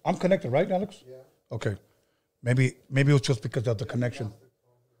connected, right, Alex? Yeah. Okay. Maybe it was just because of the connection.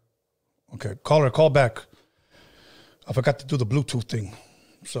 Okay. Caller, call back. I forgot to do the Bluetooth thing.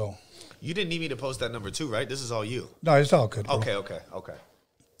 So. You didn't need me to post that number too, right? This is all you. No, it's all good, bro. Okay.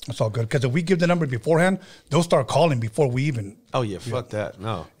 It's all good. Because if we give the number beforehand, they'll start calling before we even. Oh, yeah. Fuck that.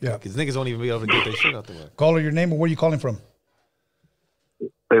 No. Yeah. Because niggas won't even be able to get their shit out the way. Caller, your name and where you calling from?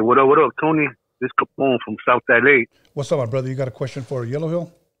 Hey, what up, Tony? This is Capone from South LA. What's up, my brother? You got a question for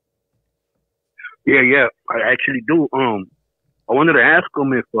Yelohill? Yeah. I actually do. I wanted to ask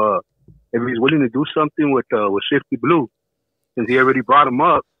him if he's willing to do something with Shifty Blue. Since he already brought him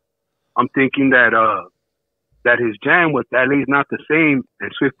up, I'm thinking that his jam with LA is not the same,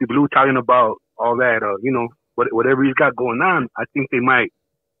 and Swifty Blue talking about all that, whatever he's got going on. I think they might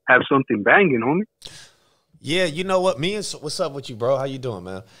have something banging, homie. Yeah, you know what? What's up with you, bro? How you doing,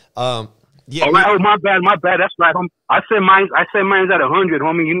 man? Yeah. All right, my bad. That's right, homie. I said mine's at 100,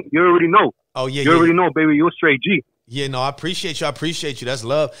 homie. You already know. Oh yeah, you already know, baby. You're a straight G. Yeah, no, I appreciate you. That's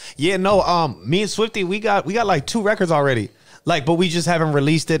love. Yeah, no, me and Swifty, we got like 2 records already. Like, but we just haven't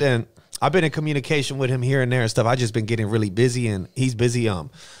released it, and I've been in communication with him here and there and stuff. I just been getting really busy, and he's busy.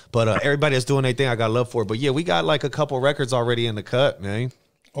 But everybody that's doing their thing, I got love for. But yeah, we got like a couple records already in the cut, man.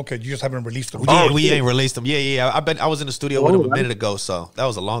 Okay, you just haven't released them. Yeah, we ain't released them. Yeah. I was in the studio with him a minute ago, so that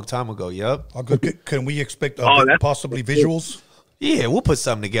was a long time ago. Yep. Can we expect possibly visuals? Yeah, we'll put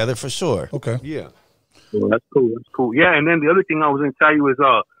something together for sure. Okay. Yeah. Well, that's cool. Yeah, and then the other thing I was going to tell you is,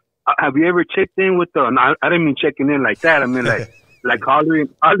 have you ever checked in with I didn't mean checking in like that. I mean like hollering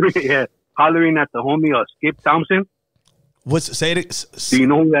at the homie Skip Townsend. Say it? Do you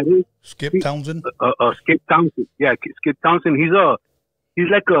know who that is? Skip Townsend. Skip Townsend. Yeah, Skip Townsend. He's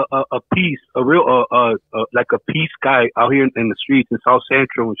like a peace, like a peace guy out here in the streets in South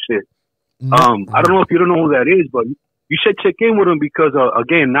Central and shit. I don't know if you don't know who that is, but you should check in with him because,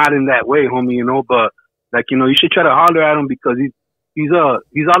 again, not in that way, homie, you know, but like, you know, you should try to holler at him because he's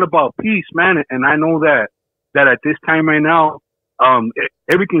all about peace, man. And I know that at this time right now,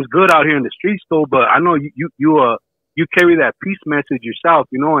 everything's good out here in the streets though, but I know you carry that peace message yourself,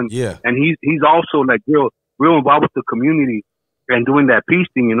 you know, and he's also like real involved with the community and doing that peace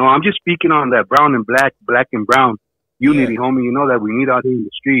thing, you know. I'm just speaking on that brown and black and brown unity, homie, you know, that we need out here in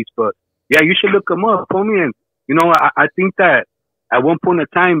the streets. But yeah, you should look him up, homie. And you know, I think that at one point in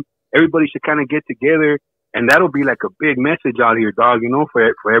time, everybody should kind of get together, and that'll be like a big message out here, dog, you know,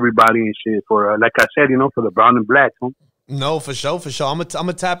 for everybody and shit. For like I said, you know, for the brown and blacks, homie. No, for sure, for sure. I'm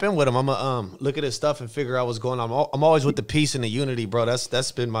gonna tap in with him. I'm gonna look at his stuff and figure out what's going on. I'm always with the peace and the unity, bro.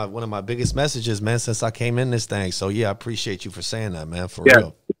 That's been one of my biggest messages, man, since I came in this thing. So yeah, I appreciate you for saying that, man. For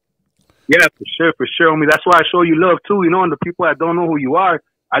real. Yeah, for sure. I mean, that's why I show you love too, you know. And the people that don't know who you are,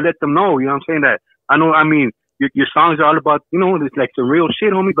 I let them know. You know what I'm saying? That I know. I mean, your songs are all about, you know, it's like some real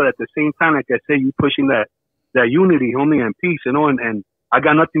shit, homie. But at the same time, like I say, you pushing that unity, homie, and peace, you know, and I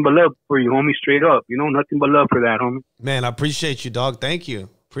got nothing but love for you, homie, straight up. You know, nothing but love for that, homie. Man, I appreciate you, dog. Thank you.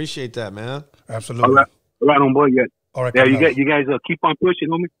 Appreciate that, man. Absolutely. All right, homeboy. Yeah. All right. Yeah, you guys keep on pushing,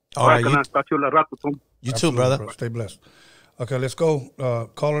 homie. All right. You too, brother. Bro. Stay blessed. Okay, let's go.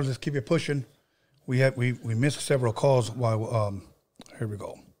 Callers, let's keep it pushing. We missed several calls while here we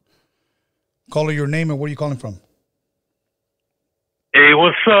go. Caller, your name and where are you calling from? Hey,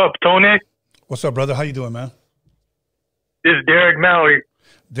 what's up, Tony? What's up, brother? How you doing, man? This is Derek Mallory.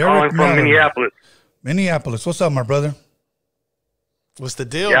 Calling from Minneapolis. Minneapolis. What's up, my brother? What's the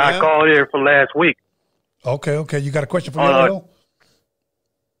deal, man? I called here for last week. Okay. You got a question for me,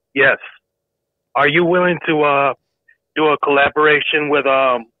 Yes. Are you willing to do a collaboration with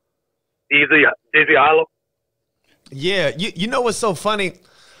Yelohill? Yeah. You know what's so funny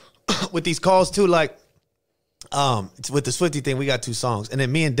with these calls too, like with the Swifty thing, we got 2 songs, and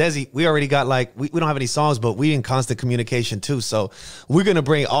then me and Desi, we already got like we don't have any songs, but we in constant communication too. So we're gonna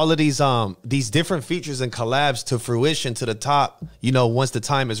bring all of these different features and collabs to fruition, to the top, you know, once the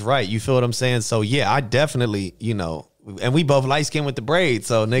time is right. You feel what I'm saying? So yeah, I definitely, you know, and we both light skinned with the braids,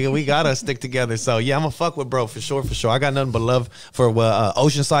 so nigga, we gotta stick together. So yeah, I'm gonna fuck with bro for sure. I got nothing but love for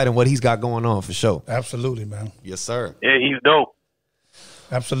Oceanside and what he's got going on for sure. Absolutely, man. Yes, sir. Yeah, he's dope.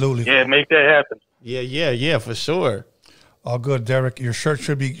 Absolutely. Yeah, make that happen. Yeah, for sure. All good, Derek. Your shirt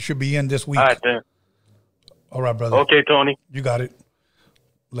should be in this week. All right, then. All right, brother. Okay, Tony. You got it.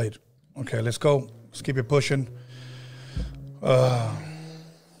 Later. Okay, let's go. Let's keep it pushing. I'm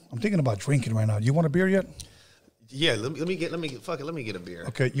thinking about drinking right now. You want a beer yet? Yeah, let me get a beer.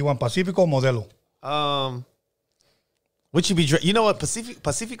 Okay, you want Pacifico or Modelo? What you be drinking? You know what?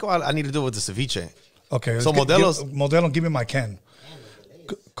 Pacifico, I need to do with the ceviche. Okay. So Modelo's... Modelo, give me my can.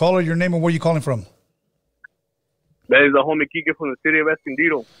 Caller, your name and where you calling from? That is the homie Kike from the city of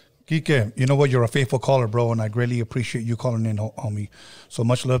Escondido. Kike, you know what? You're a faithful caller, bro, and I greatly appreciate you calling in, homie. So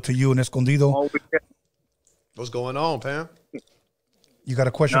much love to you in Escondido. What's going on, Pam? You got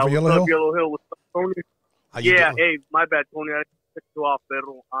a question for Yelohill? What's up, Yelohill? What's up, Tony? Yeah, hey, my bad, Tony. I cut you off,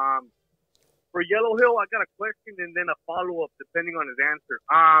 pero for Yelohill, I got a question and then a follow-up depending on his answer.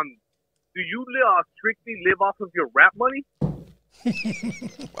 Do you strictly live off of your rap money?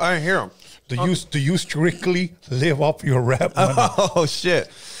 I didn't hear him. Do you strictly live off your rap money? Oh shit!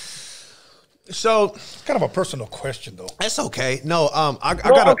 So it's kind of a personal question, though. That's okay. No, I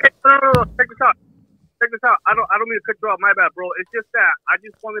got. Okay, no. Check this out. I don't mean to cut you off. My bad, bro. It's just that I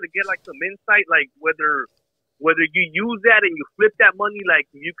just wanted to get like some insight, like whether you use that and you flip that money, like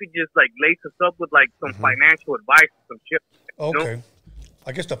you could just like lace us up with like some financial advice, some shit. Okay. You know?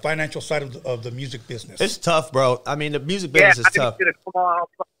 I guess the financial side of the music business. It's tough, bro. I mean, the music business is tough.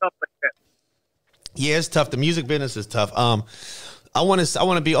 Yeah, it's tough. The music business is tough. I want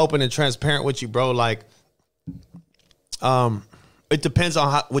to be open and transparent with you, bro. Like, it depends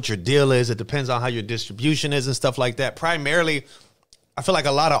on what your deal is. It depends on how your distribution is and stuff like that. Primarily, I feel like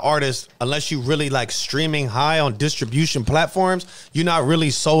a lot of artists, unless you really like streaming high on distribution platforms, you're not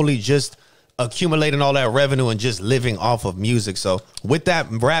really solely just accumulating all that revenue and just living off of music. So with that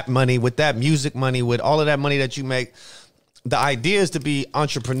rap money, with that music money, with all of that money that you make, the idea is to be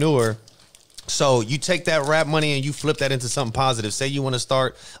entrepreneur. So you take that rap money and you flip that into something positive. Say you want to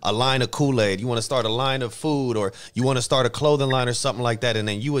start a line of Kool-Aid, you want to start a line of food, or you want to start a clothing line or something like that. And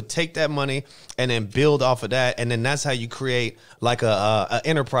then you would take that money and then build off of that. And then that's how you create like a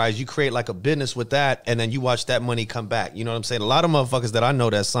enterprise. You create like a business with that. And then you watch that money come back. You know what I'm saying? A lot of motherfuckers that I know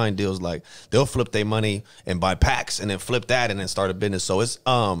that sign deals, like they'll flip their money and buy packs and then flip that and then start a business. So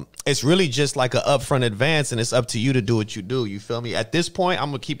it's really just like an upfront advance, and it's up to you to do what you do. You feel me? At this point,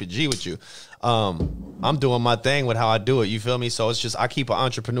 I'm going to keep it G with you. I'm doing my thing with how I do it. You feel me? So it's just I keep an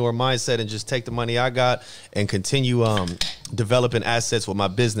entrepreneur mindset and just take the money I got and continue developing assets with my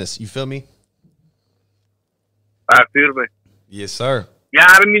business. You feel me? I feel me. Yes, sir. Yeah,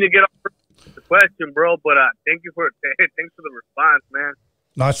 I didn't mean to get off the question, bro, but thanks for the response, man.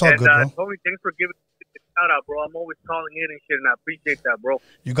 No, it's all good, bro. Tony, thanks for giving me a shout out, bro. I'm always calling in and shit, and I appreciate that, bro.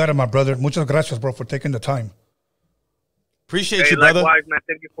 You got it, my brother. Muchas gracias, bro, for taking the time. Appreciate you, brother. Likewise, man.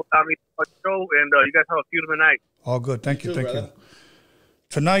 Thank you for having me on the show, and you guys have a beautiful night. All good. Thank you. Thank you.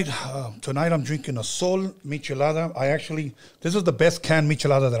 Tonight I'm drinking a Sol Michelada. This is the best canned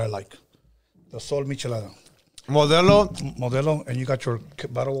Michelada that I like. The Sol Michelada. Modelo, and you got your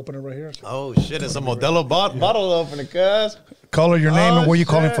bottle opener right here. Oh, shit. It's a Modelo bottle opener, cuz. Caller, your name and where you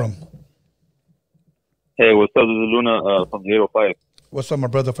calling from? Hey, what's up? This is Luna from the 805. What's up, my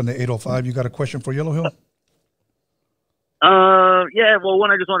brother from the 805? You got a question for Yelohill? Yeah, well,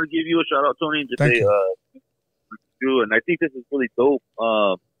 one, I just wanted to give you a shout out, Tony, and just say, and I think this is really dope.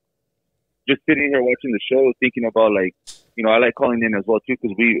 Just sitting here watching the show, thinking about, like, you know, I like calling in as well, too,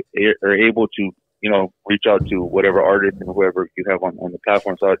 because we are able to, you know, reach out to whatever artist and whoever you have on the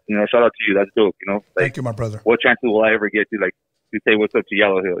platform. So, you know, shout out to you. That's dope, you know. Like, thank you, my brother. What chances will I ever get to, like, to say what's up to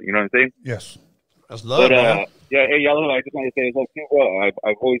Yelohill? You know what I'm saying? Yes. That's love, man. Yeah, hey, Yelohill, I just want to say as well, too, bro.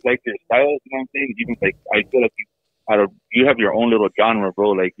 I've always liked your style, you know what I'm saying? Even, like, I feel like you have your own little genre,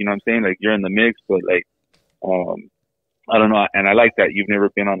 bro. Like, you know what I'm saying? Like, you're in the mix, but, like, I don't know. And I like that you've never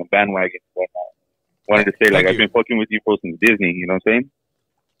been on a bandwagon and whatnot. Wanted to say, like, I've been fucking with you, bro, since Disney, you know what I'm saying?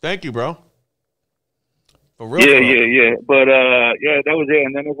 Thank you, bro. For real, yeah. But, yeah, that was it.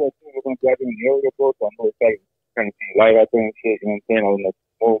 And then it was like, we're going to drive in the area, bro, so I'm really excited to kind of see live out there and shit, you know what I'm saying? I was like,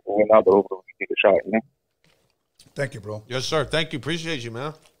 we're not over to take a shot, you know? Thank you, bro. Yes, sir. Thank you. Appreciate you,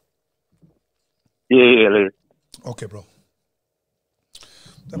 man. Yeah, later. Okay, bro.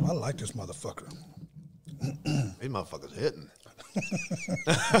 Damn, I like this motherfucker. These motherfuckers hitting.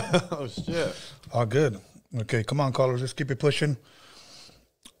 Oh, shit. All good. Okay, come on, callers. Let's keep it pushing.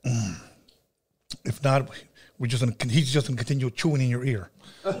 If not, he's just gonna continue chewing in your ear.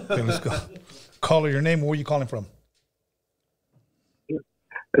 Okay, let's go. Caller, your name. Where are you calling from?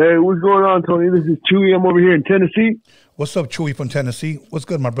 Hey, what's going on, Tony? This is Chewy. I'm over here in Tennessee. What's up, Chewy from Tennessee? What's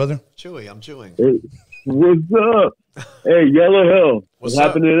good, my brother? Chewy, I'm chewing. Hey, what's up? Hey, Yelohill. What's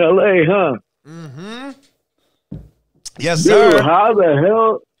happening in L.A., huh? Mm-hmm. Yes, sir. Dude, how the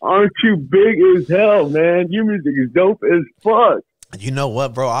hell aren't you big as hell, man? Your music is dope as fuck. You know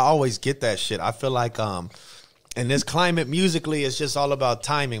what, bro? I always get that shit. I feel like in this climate musically, it's just all about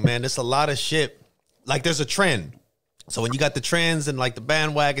timing, man. There's a lot of shit. Like, there's a trend. So when you got the trends and, like, the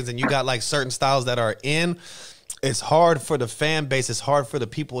bandwagons and you got, like, certain styles that are in, it's hard for the fan base. It's hard for the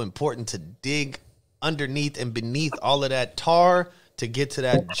people important to dig underneath and beneath all of that tar to get to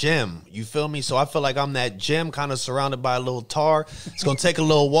that gem. You feel me? So I feel like I'm that gem kind of surrounded by a little tar. It's going to take a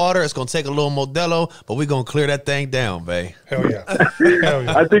little water. It's going to take a little Modelo, but we're going to clear that thing down, babe. Hell yeah. Hell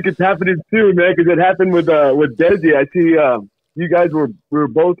yeah. I think it's happening too, man, because it happened with Desi. I see you guys were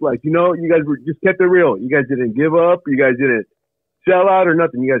both like, you know, you guys were just kept it real. You guys didn't give up. You guys didn't sell out or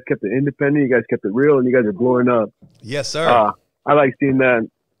nothing. You guys kept it independent. You guys kept it real, and you guys are blowing up. Yes, sir. I like seeing that.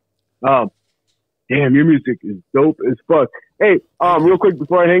 Damn, your music is dope as fuck. Hey, real quick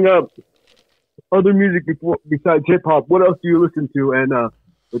before I hang up, other music besides hip hop, what else do you listen to? And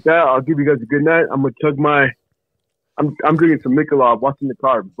with that, I'll give you guys a good night. I'm gonna chug I'm drinking some Michelob, watching the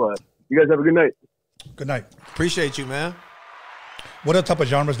carbs. But you guys have a good night. Good night. Appreciate you, man. What other type of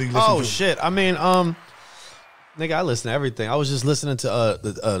genres do you listen to? Oh shit! I mean, nigga, I listen to everything. I was just listening to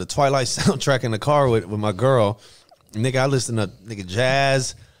the Twilight soundtrack in the car with my girl. Nigga, I listen to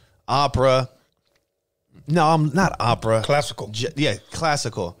jazz, opera. No, I'm not opera. Classical. Yeah,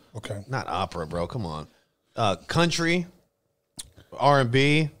 classical. Okay. Not opera, bro. Come on. Country,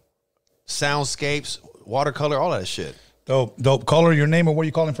 R&B, soundscapes, watercolor, all that shit. Dope. Caller, your name and where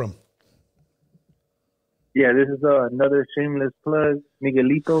you calling from? Yeah, this is another shameless plug.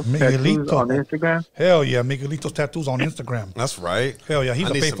 Miguelito. Tattoos on Instagram. Hell yeah, Miguelito's Tattoos on Instagram. That's right. Hell yeah, he's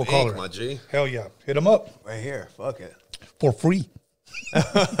a faithful caller. My G. Hell yeah, hit him up. Right here. Fuck it. For free.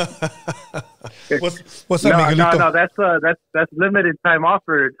 What's that, Miguelito? No, that's limited time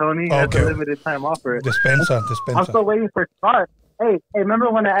offer, Tony. Oh, okay. That's a limited time offer. Dispensa. I'm still waiting for Scar. Hey,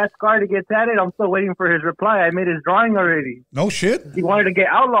 remember when I asked Scar to get tatted? I'm still waiting for his reply. I made his drawing already. No shit. He wanted to get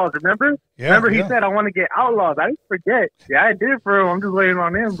Outlaws, remember? Yeah. He said, I want to get Outlaws. I didn't forget. Yeah, I did it for him. I'm just waiting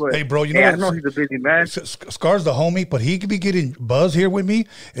on him. But hey, bro, you know I know he's a busy man. Scar's the homie, but he could be getting buzz here with me,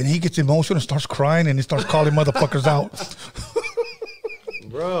 and he gets emotional and starts crying, and he starts calling motherfuckers out.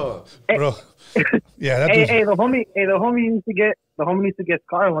 Bro. Yeah, that Hey, the homie used to get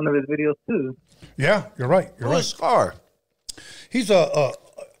Scar in one of his videos too. Yeah, you're right. You're right. Scar. He's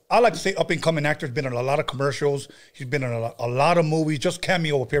I like to say up and coming actor. He's been in a lot of commercials. He's been in a lot of movies, just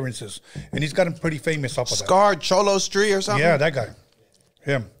cameo appearances, and he's gotten pretty famous off of that. Scar Cholo Street or something. Yeah, that guy.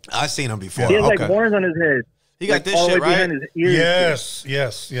 Him. I seen him before. He has like horns on his head. He got this shit right. Yes.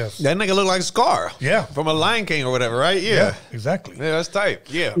 That nigga look like Scar. Yeah, from a Lion King or whatever, right? Yeah, exactly. Yeah, that's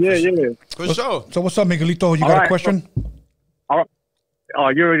tight. Yeah, for sure. So what's up, Miguelito? You got a question? Oh,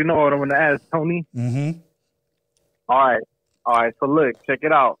 you already know what I'm going to ask, Tony. Mm-hmm. All right. So look, check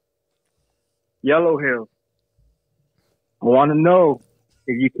it out. Yelohill. I want to know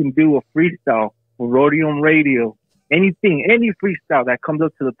if you can do a freestyle for Roadium Radio. Any freestyle that comes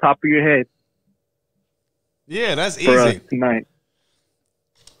up to the top of your head. Yeah, that's for easy. Us tonight.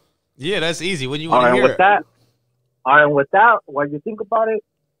 Yeah, that's easy. When you want to hear with that, with that, while you think about it,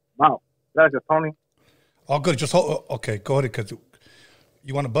 wow, that's just Tony. All good. Just hold. Okay, go ahead. Because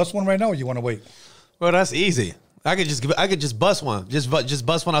you want to bust one right now, or you want to wait? Well, that's easy. I could just bust one. Just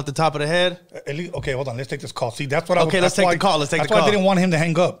bust one off the top of the head. At least, okay, hold on. Let's take this call. See, that's what I was. Okay, let's take the call. Let's take the call. That's why I didn't want him to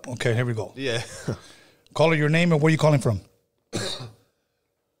hang up. Okay, here we go. Yeah. Caller, your name and where you calling from?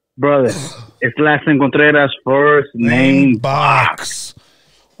 Brother, it's Lassen Contreras' first name box.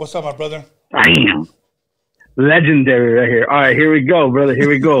 What's up, my brother? Damn. Legendary right here. All right, here we go, brother. Here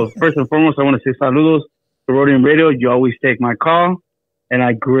we go. First and foremost, I want to say saludos to Roadium Radio. You always take my call, and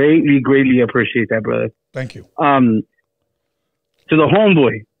I greatly, greatly appreciate that, brother. Thank you. To the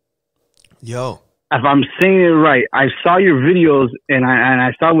homeboy. Yo. If I'm saying it right, I saw your videos and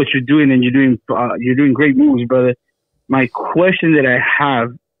I saw what you're doing, and you're doing great moves, brother. My question that I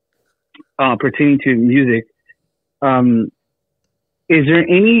have pertaining to music, is there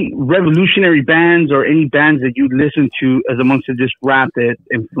any revolutionary bands or any bands that you listen to as amongst just rap that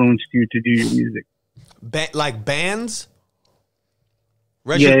influenced you to do your music? Like bands?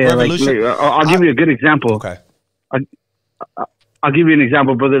 Revolution. I'll give you a good example. Okay. I'll give you an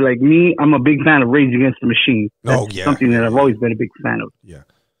example, brother. Like me, I'm a big fan of Rage Against the Machine. That's something that I've always been a big fan of. Yeah.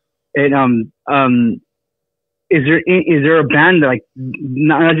 And is there a band that, like,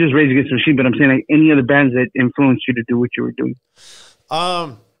 not just Rage Against the Machine, but I'm saying like any other bands that influenced you to do what you were doing?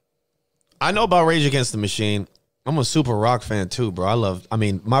 I know about Rage Against the Machine. I'm a super rock fan too, bro. I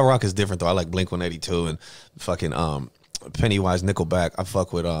mean, my rock is different though. I like Blink-182 and fucking Pennywise, Nickelback. I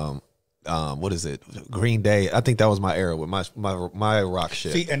fuck with what is it? Green Day. I think that was my era with my rock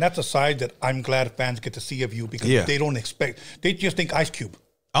shit. See, and that's a side that I'm glad fans get to see of you because they don't expect. They just think Ice Cube.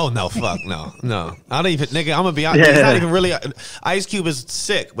 Oh no, fuck no. I don't even, nigga. I'm gonna be honest. He's not even really. Ice Cube is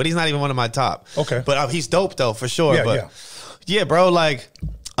sick, but he's not even one of my top. Okay, but he's dope though for sure. Yeah, bro. Like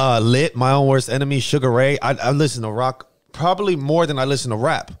Lit, My Own Worst Enemy, Sugar Ray. I listen to rock probably more than I listen to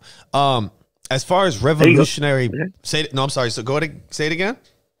rap. As far as revolutionary, I'm sorry. So go ahead and say it again.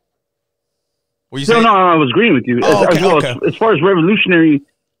 No, I was agreeing with you. As far as revolutionary,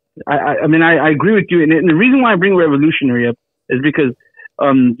 I mean, I agree with you. And the reason why I bring revolutionary up is because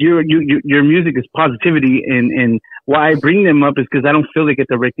your music is positivity, and why I bring them up is because I don't feel they get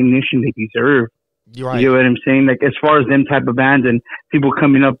the recognition they deserve. You're right. You know what I'm saying? Like, as far as them type of bands and people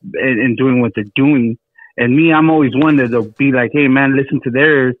coming up and doing what they're doing. And me, I'm always one that'll be like, hey, man, listen to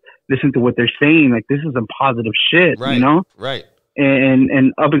theirs. Listen to what they're saying. Like, this is some positive shit, right, you know? Right.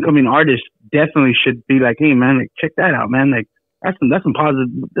 And up-and-coming artists definitely should be like, hey, man, like, check that out, man. Like, that's some positive,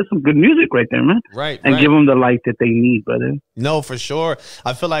 that's some good music right there, man. Right. And give them the light that they need, brother. No, for sure.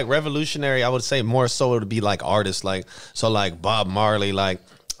 I feel like revolutionary, I would say more so to be like artists, like Bob Marley, like,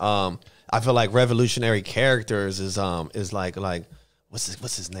 I feel like revolutionary characters is like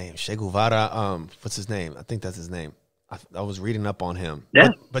what's his name? Che Guevara. What's his name? I think that's his name. I was reading up on him. Yeah.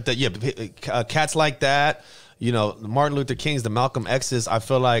 But cats like that, you know, the Martin Luther Kings, the Malcolm X's, I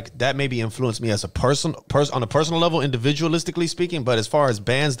feel like that maybe influenced me as a person on a personal level, individualistically speaking. But as far as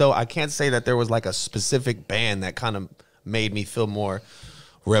bands, though, I can't say that there was like a specific band that kind of made me feel more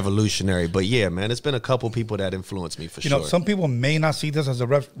revolutionary. But yeah, man, it's been a couple people that influenced me for sure. You know, some people may not see this as a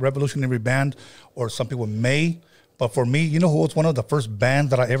revolutionary band, or some people may. But for me, you know who was one of the first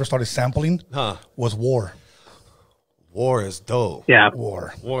bands that I ever started sampling? Was War. War is dope. Yeah.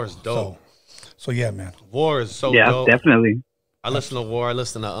 War is dope. So yeah, man. War is so Yeah, dope. definitely. I listen to War. I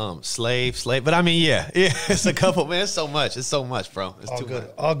listen to Slave. But I mean, yeah, it's a couple, man. It's so much, bro. It's too good.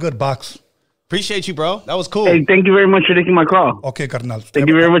 All good, Box. Appreciate you, bro. That was cool. Hey, thank you very much for taking my call. Okay, carnal. Thank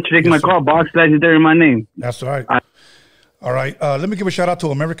you very much for taking my call. Box Legendary, my name. That's right. All right. Let me give a shout out to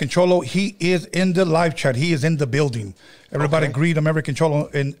American Cholo. He is in the live chat. He is in the building. Everybody greet American Cholo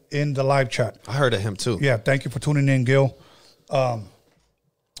in the live chat. I heard of him too. Yeah. Thank you for tuning in, Gil.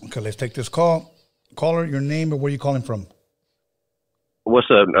 Okay, let's take this call. Caller, your name and where you calling from? What's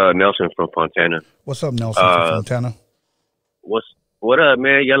up, Nelson from Fontana? What's up, Nelson from Fontana? What up,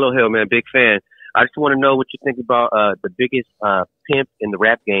 man? Yelohill, man, big fan. I just want to know what you think about the biggest pimp in the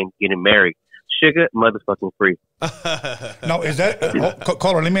rap game getting married. Sugar motherfucking free. No, is that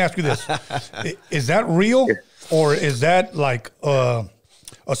caller? Let me ask you this: is that real, or is that like a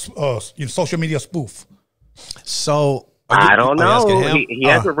social media spoof? So I don't know. He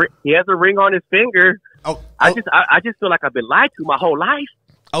has a ring on his finger. I just feel like I've been lied to my whole life.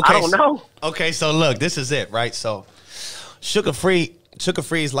 Okay, I don't know. Okay, so look, this is it, right? So Sugar Free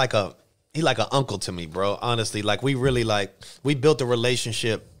is like he like an uncle to me, bro. Honestly, like we built a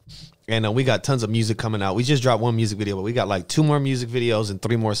relationship. And we got tons of music coming out. We just dropped one music video, but we got like 2 more music videos and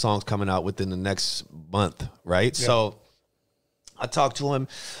 3 more songs coming out within the next month, right? Yeah. So I talked to him,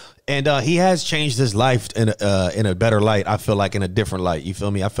 and he has changed his life in a better light. I feel like in a different light. You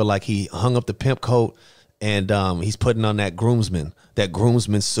feel me? I feel like he hung up the pimp coat, and he's putting on that groomsman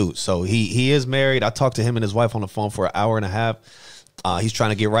suit. So he is married. I talked to him and his wife on the phone for an hour and a half. He's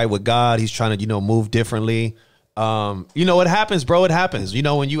trying to get right with God. He's trying to move differently. It happens, bro. It happens.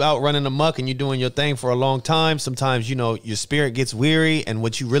 When you out running amok and you're doing your thing for a long time, sometimes, your spirit gets weary. And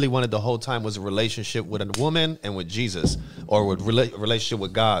what you really wanted the whole time was a relationship with a woman and with Jesus, or with relationship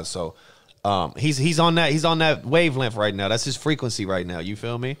with God. So, he's on that wavelength right now. That's his frequency right now. You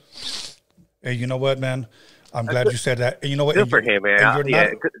feel me? Hey, you know what, man? I'm glad you said that. And you know what? Good for him, man.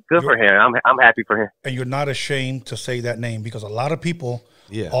 Good for him. I'm happy for him. And you're not ashamed to say that name, because a lot of people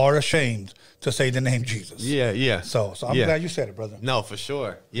are ashamed to say the name Jesus. Yeah. So I'm glad you said it, brother. No, for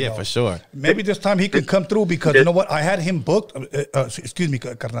sure. Yeah, for sure. Maybe this time he can come through, because you know what? I had him booked. Excuse me,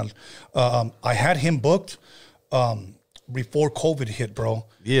 carnal. I had him booked before COVID hit, bro.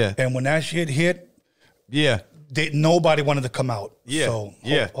 Yeah. And when that shit hit, nobody wanted to come out. Yeah. So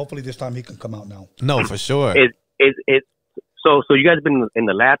hopefully this time he can come out now. No, for sure. So you guys have been in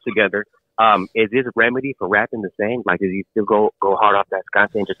the lab together. Is his remedy for rapping the same? Like, does he still go hard off that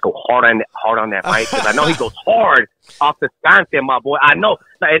sconce and just go hard on that mic? Because I know he goes hard off the sconce, my boy. I know,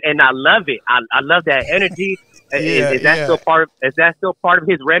 and I love it. I love that energy. Is that still part of? Is that still part of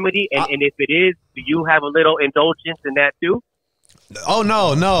his remedy? And if it is, do you have a little indulgence in that too? Oh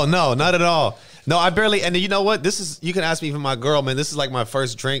no, not at all. No, I barely. And you know what? You can ask me for my girl, man. This is like my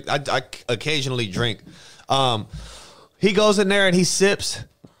first drink. I occasionally drink. He goes in there and he sips.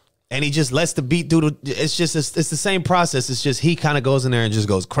 And he just lets the beat do it's the same process. It's just he kind of goes in there and just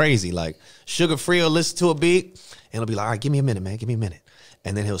goes crazy. Like, Sugar Free will listen to a beat and he'll be like, all right, give me a minute, man. Give me a minute.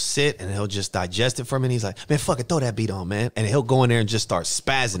 And then he'll sit and he'll just digest it for a minute. He's like, man, fuck it, throw that beat on, man. And he'll go in there and just start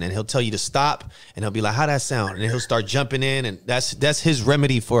spazzing, and he'll tell you to stop, and he'll be like, how that sound? And then he'll start jumping in, and that's his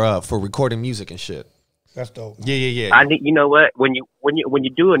remedy for recording music and shit. That's dope. Yeah. I need, you know what? When you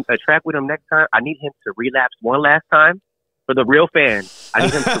do a track with him next time, I need him to relapse one last time. For the real fan, I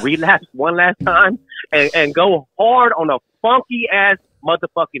need him to relapse one last time and go hard on a funky ass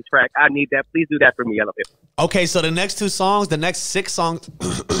motherfucking track. I need that. Please do that for me, Yelohill. Okay, so the next 6 songs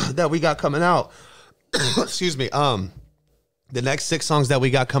that we got coming out, excuse me, the next 6 songs that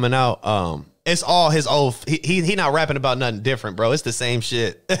we got coming out, it's all his old. He not rapping about nothing different, bro. It's the same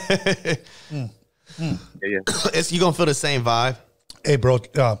shit. Yeah. You gonna feel the same vibe. Hey, bro.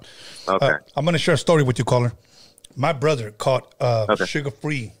 Okay. I'm gonna share a story with you, caller. My brother caught Sugar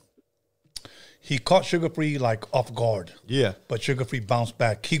Free. He caught Sugar Free like off guard. Yeah. But Sugar Free bounced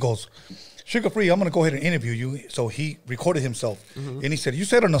back. He goes, Sugar Free, I'm going to go ahead and interview you. So he recorded himself. And he said, you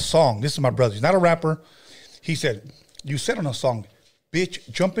said on a song, this is my brother, he's not a rapper. He said, you said on a song, bitch,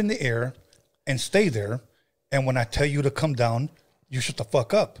 jump in the air and stay there. And when I tell you to come down, you shut the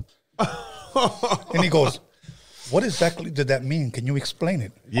fuck up. And he goes, what exactly did that mean? Can you explain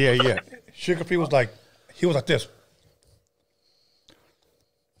it? Yeah. Sugar Free was like, he was like this.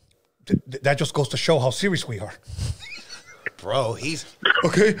 That just goes to show how serious we are. Bro, he's...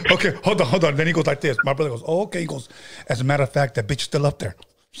 Okay, hold on. Then he goes like this. My brother goes, oh, okay. He goes, as a matter of fact, that bitch is still up there.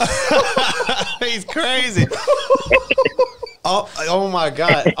 He's crazy. Oh my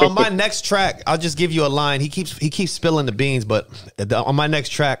God. On my next track, I'll just give you a line. He keeps spilling the beans, but on my next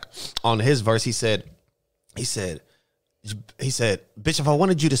track, on his verse, he said, bitch, if I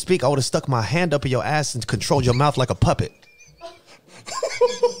wanted you to speak, I would have stuck my hand up in your ass and controlled your mouth like a puppet.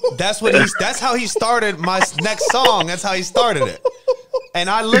 That's how he started my next song. That's how he started it. And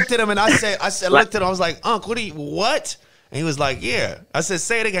I looked at him and I was like, Unc, what? And he was like, yeah. I said,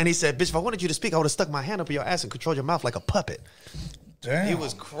 say it again. He said, bitch, if I wanted you to speak, I would have stuck my hand up in your ass and controlled your mouth like a puppet. Damn. He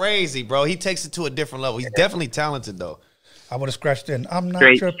was crazy, bro. He takes it to a different level. He's definitely talented, though. I would have scratched in. I'm not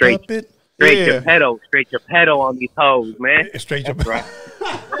your puppet. Straight your pedal on these hoes, man. Straight your right.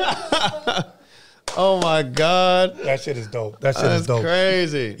 Oh my God, that shit is dope. That shit is dope.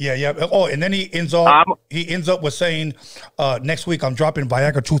 Crazy. Yeah, yeah. Oh, and then he ends up with saying, next week I'm dropping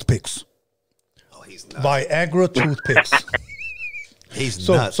Viagra toothpicks. Oh, he's nuts. Viagra toothpicks. He's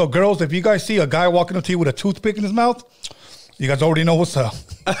nuts. So girls, if you guys see a guy walking up to you with a toothpick in his mouth, you guys already know what's up.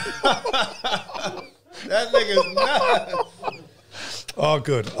 That nigga's nuts. All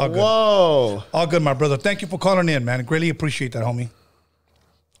good. All good. Whoa. All good, my brother. Thank you for calling in, man. Greatly appreciate that, homie.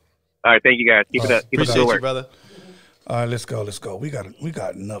 All right, thank you guys. Keep it up. Keep Appreciate it up. you, brother. All right, let's go. Let's go. We got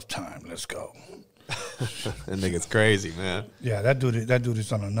enough time. Let's go. That nigga's crazy, man. Yeah, that dude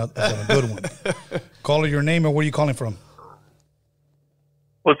is on a good one. Caller, your name and where you calling from?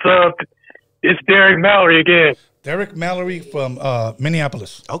 What's up? It's Derek Mallory again. Derek Mallory from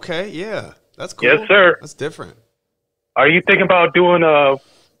Minneapolis. Okay, yeah. That's cool. Yes, sir. That's different. Are you thinking about doing a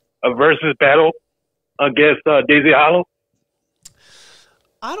versus battle against Daisy Hollow?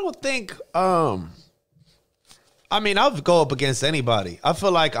 I don't think. I mean, I'll go up against anybody. I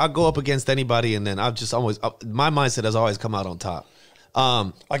feel like I'll go up against anybody, and then I've just always my mindset has always come out on top.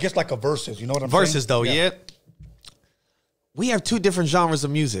 I guess like a versus. You know what I'm saying? Versus though, yeah. We have two different genres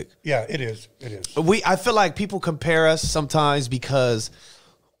of music. Yeah, it is. It is. I feel like people compare us sometimes because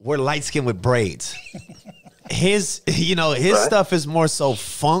we're light skinned with braids. His stuff is more so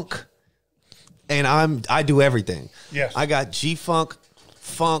funk, and I do everything. Yes. I got G-funk,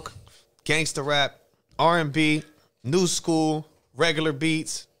 funk, gangster rap, R&B, new school, regular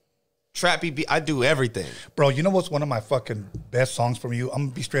beats, trappy beat. I do everything. Bro, you know what's one of my fucking best songs from you? I'm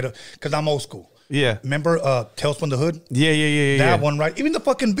gonna be straight up, because I'm old school. Yeah. Remember Tales from the Hood? Yeah. That one, right? Even the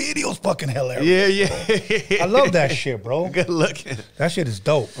fucking video's fucking hilarious. Yeah. I love that shit, bro. Good looking. That shit is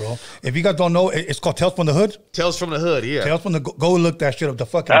dope, bro. If you guys don't know, it's called Tales from the Hood. Tales from the Hood, yeah. Tales from the Go look that shit up. The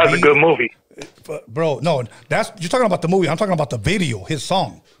fucking That was a good movie. Bro, no, you're talking about the movie. I'm talking about the video, his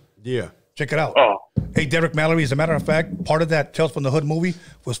song. Yeah. Check it out. Oh. Hey, Derek Mallory, as a matter of fact, part of that Tales from the Hood movie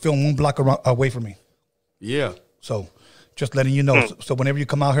was filmed 1 block away from me. Yeah. So, just letting you know. So whenever you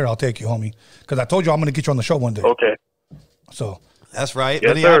come out here, I'll take you, homie. Because I told you I'm going to get you on the show one day. Okay. So. That's right.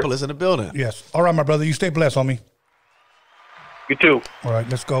 Yes, Minneapolis sir. in the building. Yes. All right, my brother. You stay blessed, homie. You too. All right,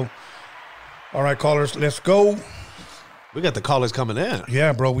 let's go. All right, callers, let's go. We got the callers coming in.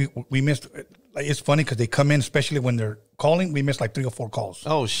 Yeah, bro. We missed. It's funny because they come in, especially when they're calling. We missed like 3 or 4 calls.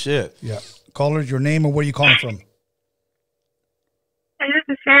 Oh, shit. Yeah. Callers, your name and where you calling from? Hey, this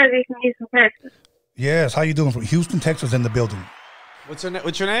is Shazzy from Houston, Texas. Yes. How you doing? From Houston, Texas, in the building. What's your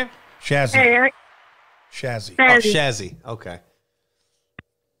name? Shazzy. Hey, Shazzy. Oh, Shazzy. Okay.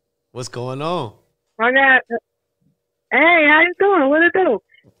 What's going on? I got. Hey, how you doing? What it do?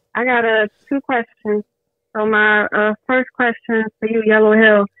 I got 2 questions. So my first question for you,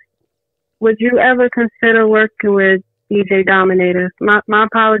 Yelohill. Would you ever consider working with DJ Dominator? My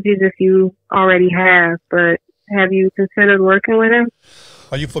apologies if you already have, but have you considered working with him?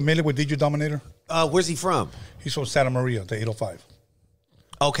 Are you familiar with DJ Dominator? Where's he from? He's from Santa Maria, the 805.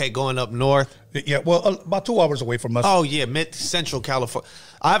 Okay, going up north. Yeah, well, about 2 hours away from us. Oh yeah, mid Central California.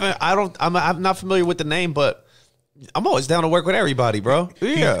 I'm not familiar with the name, but I'm always down to work with everybody, bro.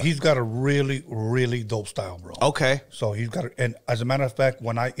 Yeah, he's got a really, really dope style, bro. Okay, so he's got, and as a matter of fact,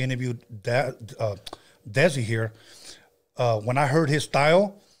 when I interviewed Desi here, when I heard his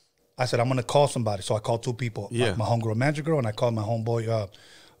style, I said I'm gonna call somebody. So I called 2 people, my homegirl, Magic Girl, and I called my homeboy,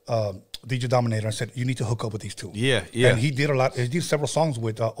 DJ Dominator. I said you need to hook up with these 2. Yeah. And he did a lot. He did several songs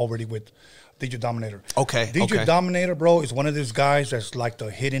with already with DJ Dominator. Okay. DJ Dominator, bro, is one of those guys that's like the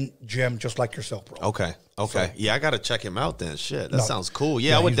hidden gem, just like yourself, bro. Okay. So, yeah, I gotta check him out then. Shit, that sounds cool.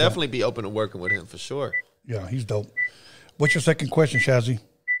 Yeah, I would definitely be open to working with him for sure. Yeah, he's dope. What's your second question, Shazzy?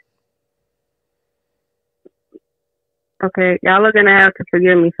 Okay, y'all are gonna have to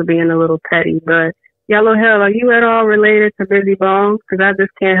forgive me for being a little petty, but Yelohill, are you at all related to Busy Bone? Because I just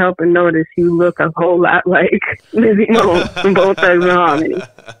can't help but notice you look a whole lot like Busy Bone from Bone Thugs and Harmony.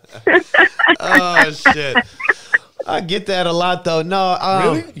 Oh shit! I get that a lot though. No,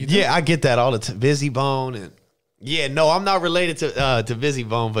 really? Yeah, I get that all the time. Busy Bone and yeah, no, I'm not related to Busy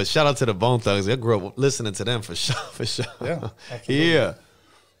Bone, but shout out to the Bone Thugs. I grew up listening to them for sure. Yeah, absolutely. Yeah.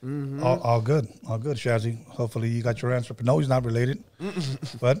 Mm-hmm. All good, Shazzy. Hopefully you got your answer. But no, he's not related.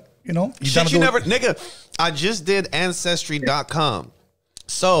 But you know, shit, you never, nigga. I just did Ancestry.com,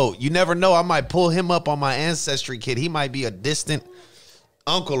 so you never know. I might pull him up on my Ancestry kid. He might be a distant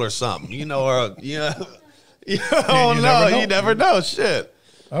uncle or something, you know, or you never know. Shit.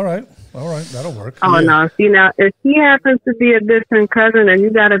 All right, that'll work. Oh no, see now, if he happens to be a distant cousin, then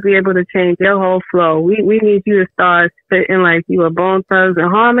you got to be able to change your whole flow. We need you to start spitting like you a Bone Thugs and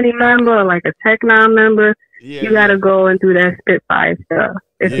Harmony member or like a Tech Nine member. Yeah, you got to go and do that Spitfire stuff.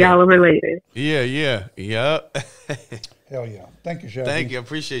 if y'all are related. Yeah. Hell yeah. Thank you, Shazzy. Thank you. I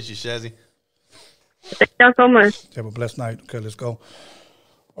appreciate you, Shazzy. Thank y'all so much. Have a blessed night. Okay, let's go.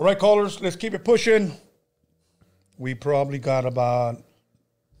 All right, callers, let's keep it pushing. We probably got about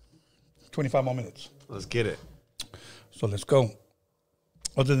 25 more minutes. Let's get it. So let's go.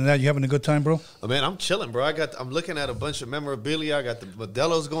 Other than that, you having a good time, bro? Oh, man, I'm chilling, bro. I'm looking at a bunch of memorabilia. I got the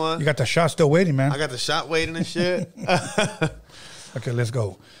Modelo's going. You got the shot still waiting, man. I got the shot waiting and shit. Okay, let's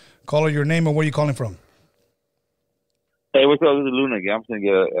go. Caller, your name and where you calling from? Hey, what's up? This is Luna again. I'm saying,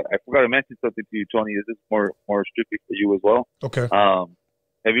 I forgot to mention something to you, Tony. Is this more strictly for you as well? Okay.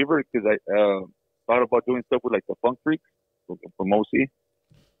 Have you ever, because I thought about doing stuff with like the Funk Freaks from OC?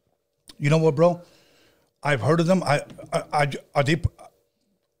 You know what, bro? I've heard of them. Are they,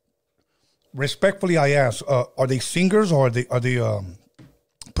 respectfully, I ask, are they singers or are they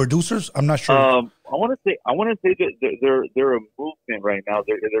producers? I'm not sure. I want to say that they're a movement right now.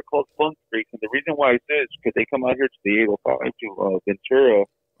 They're called Funk Freaks, and the reason why I say it is because they come out here to the 805 to Ventura,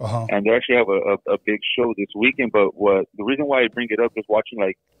 and they actually have a big show this weekend. But the reason why I bring it up is watching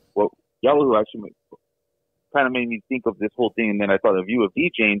like what Yelohill actually kind of made me think of this whole thing, and then I thought of you of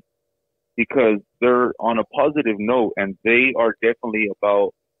DJing because they're on a positive note, and they are definitely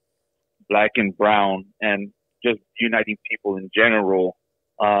about black and brown and just uniting people in general.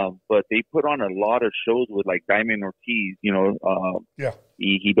 But they put on a lot of shows with like Diamond Ortiz, you know,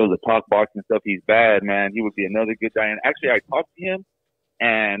 he does a talk box and stuff. He's bad, man. He would be another good guy. And actually I talked to him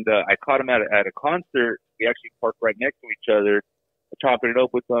and, I caught him at a concert. We actually parked right next to each other, chopping it up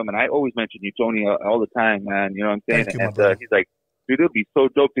with him. And I always mention you, Tony, all the time, man. You know what I'm saying? Thank you, and he's like, dude, it'll be so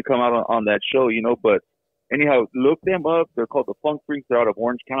dope to come out on that show, you know, but anyhow, look them up. They're called the Funk Freaks. They're out of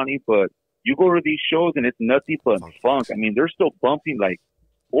Orange County, but you go to these shows and it's nothing but funk. I mean, they're still bumping like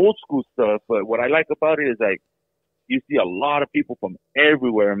old school stuff, but what I like about it is like you see a lot of people from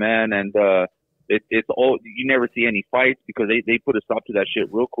everywhere, man, and it's all, you never see any fights because they put a stop to that shit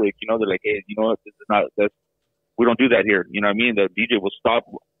real quick. You know, they're like, hey, you know what, this is not, we don't do that here. You know what I mean? The DJ will stop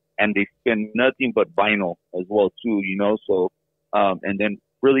and they spend nothing but vinyl as well too, you know. So and then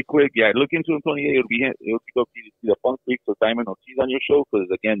really quick, look into them, Tony. It'll be dope to see the Funk Freaks or Diamond Ortiz on your show because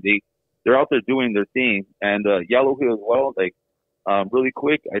again they're out there doing their thing, and Yelohill as well. Like really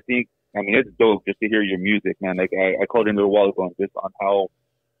quick, I mean it's dope just to hear your music, man. Like I called in a little while ago just on how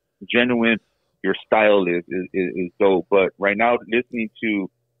genuine your style is dope. But right now, listening to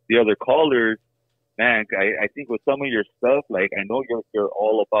the other callers, man, I think with some of your stuff, like I know you're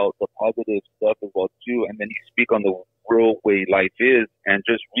all about the positive stuff as well too, and then you speak on the real way life is. And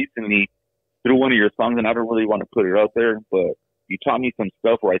just recently, through one of your songs, and I don't really want to put it out there, but you taught me some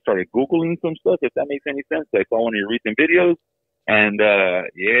stuff where I started Googling some stuff, if that makes any sense. I saw one of your recent videos, and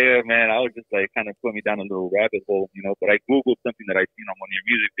yeah, man, I was just like kind of put me down a little rabbit hole, you know. But I Googled something that I seen on one of your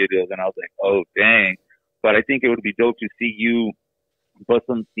music videos, and I was like, oh dang. But I think it would be dope to see you bust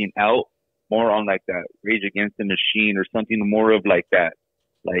something out more on like that Rage Against the Machine or something more of like that,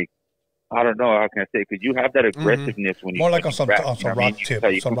 like I don't know how can I say, because you have that aggressiveness when you more like on some rock tip,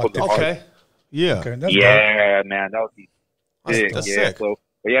 okay, yeah, okay, that's dope. Man, that would be sick. That's sick. Sick. So,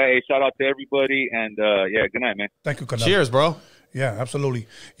 but yeah, hey, shout out to everybody, and yeah, good night, man. Thank you, Canal. Cheers, bro. Yeah, absolutely.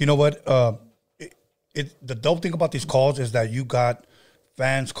 You know what? The dope thing about these calls is that you got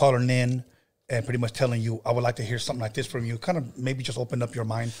fans calling in and pretty much telling you, I would like to hear something like this from you. Kind of maybe just open up your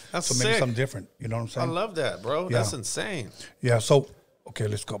mind. That's so maybe sick. something different. You know what I'm saying? I love that, bro. Yeah. That's insane. Yeah. So, okay,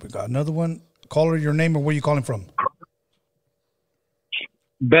 let's go. We got another one. Caller, your name and where you calling from?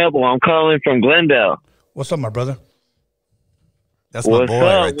 Bevel, I'm calling from Glendale. What's up, my brother? That's my boy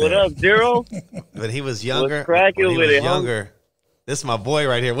right there. What up, Zero? But he was younger. What's cracking when he with was it, younger. This is my boy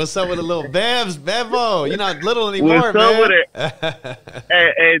right here. What's up with the little Bevo? You're not little anymore, What's man. up with it?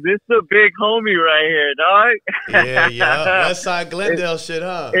 hey, this is a big homie right here, dog. yeah. Westside Glendale shit,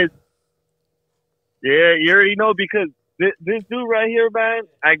 huh? Yeah, you already know because this dude right here, man,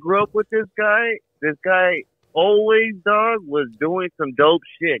 I grew up with this guy. This guy always, dog, was doing some dope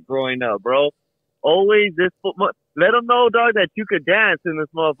shit growing up, bro. Always let them know, dog, that you could dance in this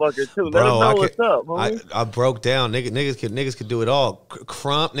motherfucker too. Let them know what's up, homie. I broke down. Niggas could do it all.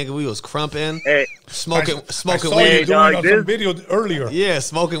 Crump, nigga, we was crumping. Hey, smoking I saw weed. you doing some video earlier. Yeah,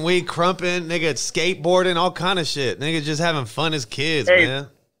 smoking weed, crumping, nigga, skateboarding, all kind of shit. Nigga just having fun as kids, man.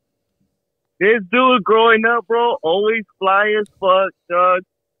 This dude growing up, bro, always fly as fuck, dog.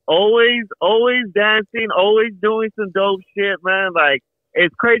 Always dancing, always doing some dope shit, man. Like,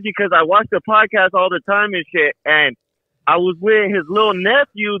 it's crazy because I watch the podcast all the time and shit, and I was with his little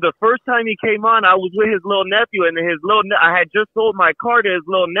nephew. The first time he came on, I was with his little nephew, and I had just sold my car to his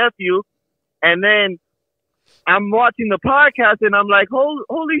little nephew, and then I'm watching the podcast and I'm like,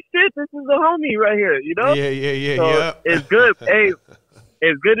 holy shit, this is a homie right here, you know? Yeah. So it's good. Hey,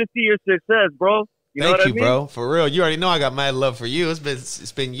 it's good to see your success, bro. You know what I mean? Bro. For real. You already know I got mad love for you.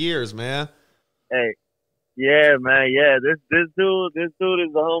 It's been years, man. Hey. Yeah, man. Yeah, this dude is a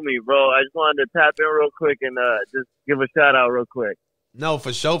homie, bro. I just wanted to tap in real quick and just give a shout out real quick. No,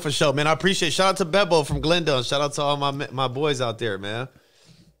 for sure, man. I appreciate. Shout out to Bebo from Glendale. And shout out to all my boys out there, man.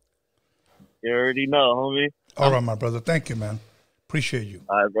 You already know, homie. All right, my brother. Thank you, man. Appreciate you.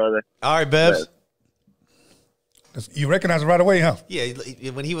 All right, brother. All right, Bebs. You recognize it right away, huh? Yeah,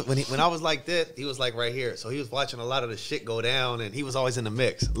 when I was like that, he was like right here. So he was watching a lot of the shit go down, and he was always in the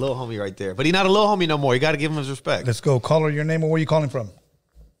mix. Little homie right there. But he's not a little homie no more. You got to give him his respect. Let's go. Caller, your name and where you calling from?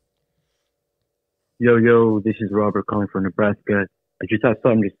 Yo, this is Robert calling from Nebraska. I just have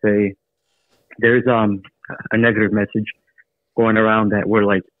something to say. There's a negative message going around that we're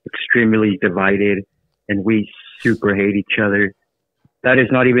like extremely divided and we super hate each other. That is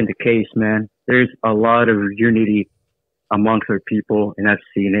not even the case, man. There's a lot of unity amongst our people, and I've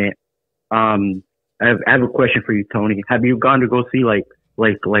seen it. I have a question for you, Tony. Have you gone to go see like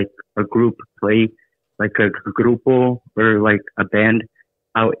a group play, like a grupo or like a band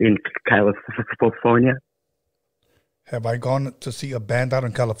out in California? Have I gone to see a band out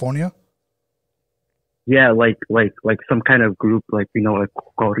in California? Yeah, like some kind of group, like, you know, a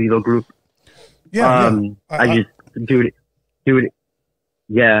corrido group. Yeah,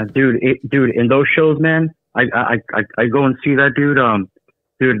 Dude, in those shows, man, I go and see that dude.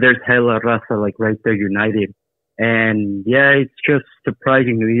 Dude, there's hella raza like right there, united, and yeah, it's just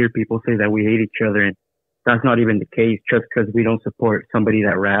surprising to hear people say that we hate each other, and that's not even the case. Just because we don't support somebody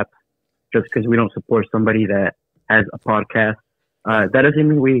that raps, just because we don't support somebody that has a podcast, that doesn't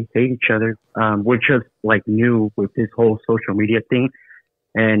mean we hate each other. We're just like new with this whole social media thing,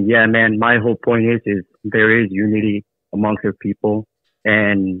 and yeah, man, my whole point is there is unity amongst our people.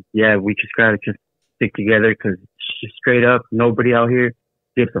 And yeah, we just gotta just stick together because straight up, nobody out here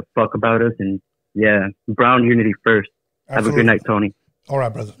gives a fuck about us. And yeah, Brown unity first. Absolutely. Have a good night, Tony. All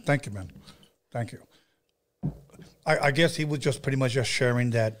right, brother. Thank you, man. Thank you. I guess he was just pretty much just sharing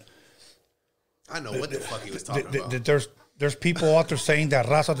that. I know what the fuck he was talking about. There's people out there saying that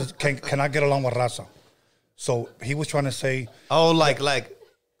Raza cannot get along with Raza. So he was trying to say, oh, like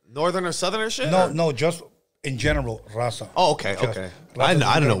northern or southern or shit? No, just in general, Raza. Oh, okay. I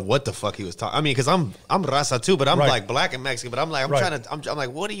don't know what the fuck he was talking. I mean, because I'm Raza too, but I'm like black and Mexican. But I'm like, I'm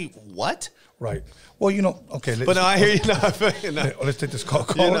like, what? Right. Well, you know, okay. But no, I hear you. Let's take this call.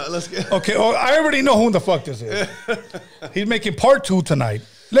 Let's get. Okay. Oh, I already know who the fuck this is. He's making part 2 tonight.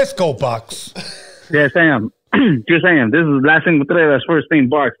 Let's go, Box. Yes, I am. Just saying. This is La Contreras, first name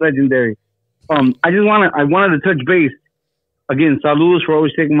Box, legendary. I wanted to touch base. Again, saludos for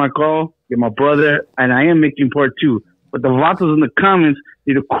always taking my call. You're my brother, and I am making part 2. But the vatos in the comments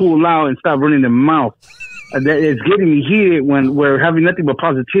need to cool out and stop running their mouth. It's getting me heated when we're having nothing but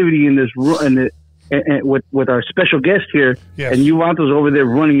positivity in this with our special guest here, yes. And you vatos over there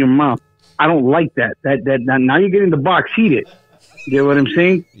running your mouth. I don't like that. Now you're getting the Box heated. You know what I'm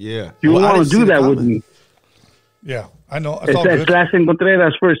saying? Yeah. You want to do that with me? Yeah, I know. It says La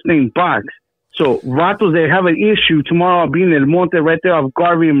Contreras, first name Box. So, vatos, they have an issue. Tomorrow I'll be in El Monte right there off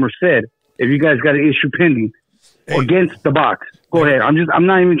Garvey and Merced. If you guys got an issue pending against the Box, go ahead. I'm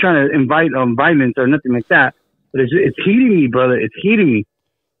not even trying to invite violence or nothing like that. But it's heating me, brother. It's heating me.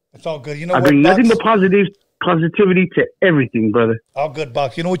 It's all good. You know I bring nothing but positivity to everything, brother. All good,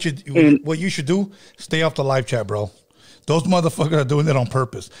 Box. You know what you should do? Stay off the live chat, bro. Those motherfuckers are doing it on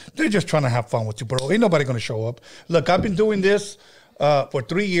purpose. They're just trying to have fun with you, bro. Ain't nobody going to show up. Look, I've been doing this for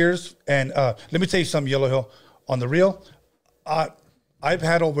 3 years, and let me tell you something, Yelohill. On the real, I've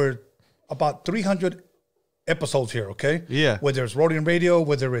had over about 300 episodes here, okay? Yeah. Whether it's Roadium Radio,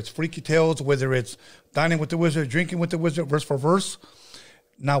 whether it's Freaky Tales, whether it's Dining with the Wizard, Drinking with the Wizard, verse for verse,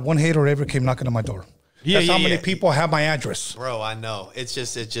 not one hater ever came knocking on my door. That's how many people have my address. Bro, I know. It's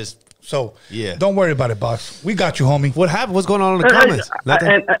just. So, don't worry about it, Box. We got you, homie. What happened? What's going on in the comments?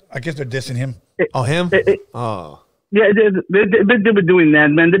 I guess they're dissing him. Him? Yeah, they've been doing that,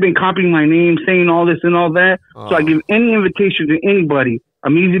 man. They've been copying my name, saying all this and all that. So I give any invitation to anybody.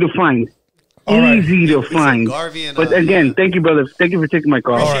 I'm easy to find. Easy to find. But again, thank you, brother. Thank you for taking my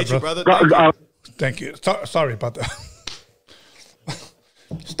call. Appreciate you, brother. Thank you. Sorry about that.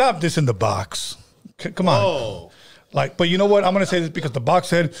 Stop this in the Box. Come on. Oh. But you know what? I'm going to say this because the Box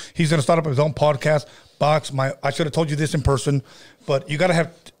said he's going to start up his own podcast. Box, I should have told you this in person, but you got to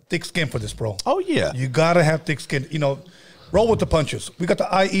have thick skin for this, bro. Oh, yeah. You got to have thick skin. You know, roll with the punches. We got the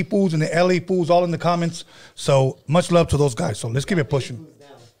IE fools and the LE fools all in the comments. So much love to those guys. So let's keep it pushing.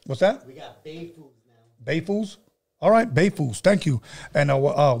 What's that? We got Bay fools now. Bay Fools? All right, Bay Fools. Thank you. And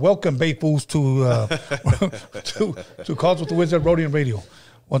welcome, Bay Fools, to Calls with the Wizard Roadium Radio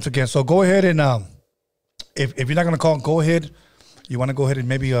once again. So go ahead and, if you're not going to call, go ahead. You want to go ahead and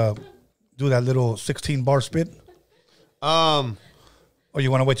maybe do that little 16-bar spit? Or you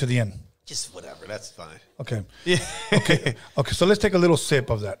want to wait to the end? Just whatever. That's fine. Okay. Yeah. Okay. So let's take a little sip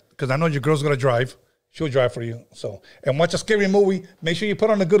of that because I know your girl's going to drive. She'll drive for you. So, and watch a scary movie. Make sure you put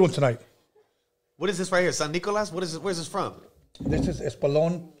on a good one tonight. What is this right here? San Nicolas? What is it? Where's this from? This is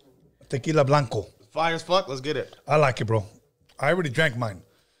Espolón Tequila Blanco. Fire as fuck. Let's get it. I like it, bro. I already drank mine.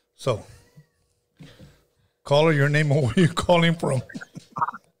 So, caller, your name and where you calling from?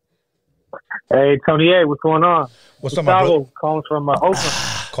 Hey, Tony A, what's going on? What's up, my brother? Calling from Oakland.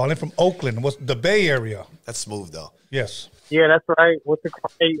 Calling from Oakland. What's the Bay Area? That's smooth, though. Yes. Yeah, that's right. What's the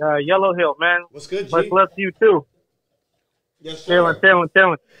Yelohill, man? What's good, G? Much love to you, too. Yes, sir. Chilling.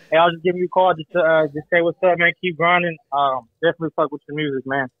 Hey, I was just giving you a call just to say what's up, man. Keep grinding. Definitely fuck with your music,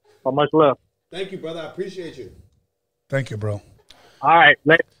 man. So much love. Thank you, brother. I appreciate you. Thank you, bro. All right.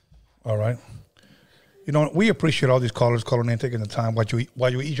 Later. All right. You know, we appreciate all these callers calling in, taking the time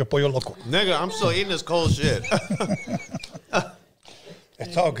while you eat your pollo loco. Nigga, I'm still eating this cold shit.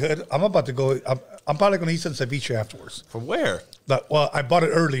 It's all good. I'm about to go. I'm probably going to eat some ceviche afterwards. From where? Well, I bought it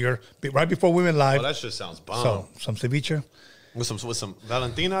earlier, right before we went live. Oh, that shit sounds bomb. So, some ceviche. With some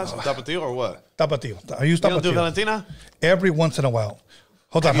Valentina, some Tapatio, or what? Tapatio. I use Tapatio. You don't do Valentina? Every once in a while.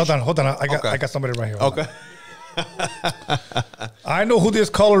 Hold on. I got somebody right here. Okay. I know who this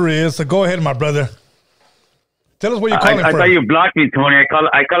caller is, so go ahead, my brother. Tell us where you're calling from. I thought you blocked me, Tony. I call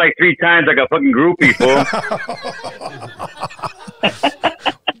like 3 times like a fucking groupie, fool.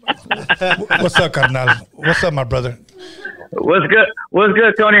 What's up, carnal? What's up, my brother? What's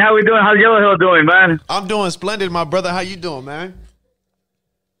good, Tony? How we doing? How's Yelohill doing, man? I'm doing splendid, my brother. How you doing, man?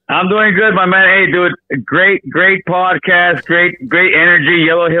 I'm doing good, my man. Hey, dude, great podcast, great energy.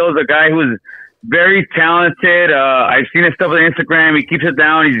 Yelohill's a guy who's very talented. I've seen his stuff on Instagram. He keeps it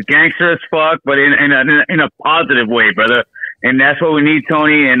down. He's gangster as fuck, but in a positive way, brother. And that's what we need,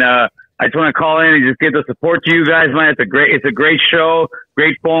 Tony. And I just want to call in and just give the support to you guys, man. It's a great show,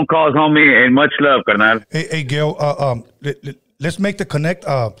 great phone calls, homie, and much love, carnal. Hey, Gil. Let's make the connect.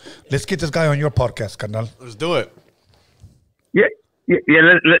 Let's get this guy on your podcast, carnal. Let's do it. Yeah.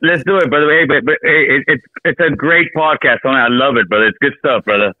 Let's do it, brother. Hey, but it's a great podcast, Tony. I love it, brother. It's good stuff,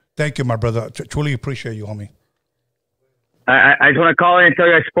 brother. Thank you, my brother. Truly appreciate you, homie. I just want to call in and tell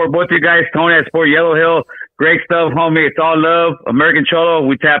you I support both of you guys. Tony, I support Yelohill. Great stuff, homie. It's all love. American Cholo,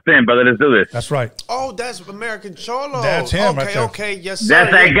 we tapped in, brother. Let's do this. That's right. Oh, that's American Cholo. That's him right there. Okay, yes, sir.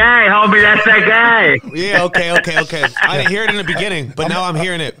 That's that guy, homie. That's that guy. Yeah, okay. I didn't hear it in the beginning, but now I'm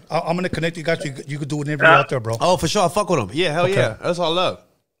hearing it. I'm going to connect you guys. You could do an interview out there, bro. Oh, for sure. I'll fuck with him. Yeah, hell yeah. That's all love.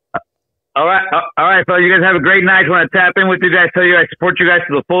 All right, fellas. You guys have a great night. I want to tap in with you guys. Tell you I support you guys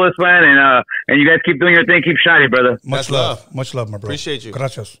to the fullest, man. And you guys keep doing your thing. Keep shining, brother. Much love, my brother. Appreciate you.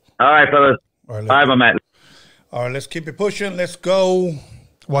 Gracias. All right, fellas. All right, my man. All right, let's keep it pushing. Let's go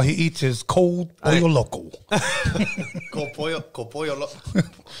while he eats his cold pollo loco. Cold pollo loco.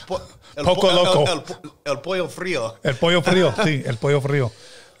 Poco loco. El pollo frío. El pollo frío, sí, el pollo frío.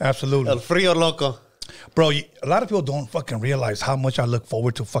 Absolutely. El frío loco. Bro, a lot of people don't fucking realize how much I look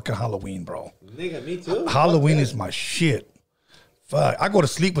forward to fucking Halloween, bro. Nigga, me too. Halloween is my shit. Fuck, I go to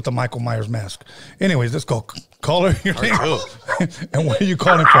sleep with the Michael Myers mask. Anyways, let's go. Caller, your name. And where are you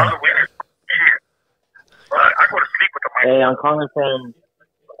calling from? I go to sleep with the Michael. Hey, I'm calling from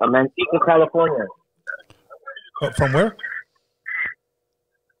Manteca, California. From where?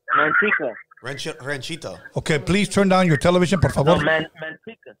 Manteca. Ranchito. Okay, please turn down your television, por favor. No,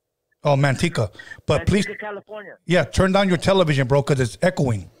 Manteca. Oh, Manteca. But Manteca, please, California. Yeah, turn down your television, bro, because it's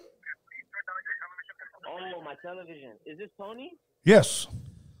echoing. Oh, my television. Is this Tony? Yes.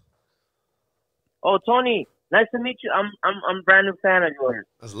 Oh, Tony, nice to meet you. I'm a brand new fan of yours.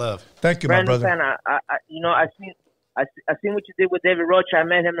 That's love. Thank you, my brother. Brand new fan. I seen what you did with David Rocha. I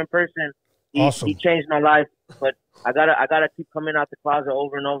met him in person. Awesome. He changed my life, but I gotta keep coming out the closet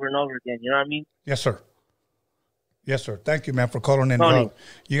over and over and over again. You know what I mean? Yes, sir. Yes, sir. Thank you, man, for calling in. Tony.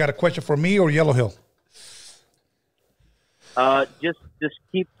 You got a question for me or Yelohill? Just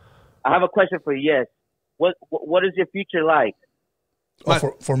keep. I have a question for you. Yes. What is your future like?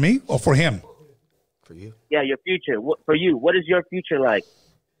 Oh, for me or for him? For you. Yeah, your future. For you, what is your future like?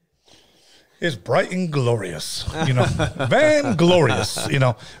 It's bright and glorious, you know, glorious, you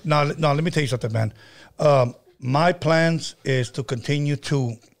know. Now, let me tell you something, man. My plans is to continue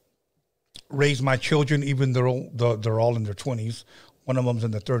to raise my children, even though they're all in their 20s. One of them's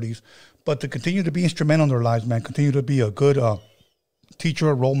in their 30s. But to continue to be instrumental in their lives, man. Continue to be a good teacher,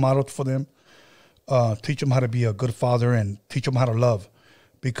 a role model for them. teach them how to be a good father and teach them how to love.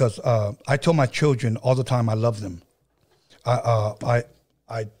 Because I tell my children all the time I love them. I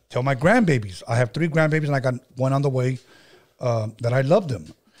tell my grandbabies. I have 3 grandbabies and I got one on the way that I love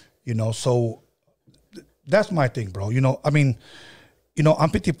them. You know, so that's my thing, bro. You know, I mean, you know, I'm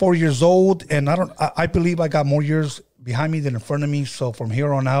 54 years old and I believe I got more years behind me than in front of me. So from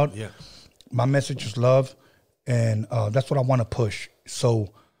here on out, my message is love. And that's what I want to push. So,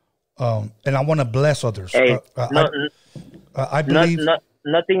 and I want to bless others. Hey, I believe...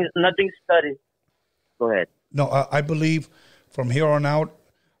 Nothing studied. Go ahead. No, I believe from here on out,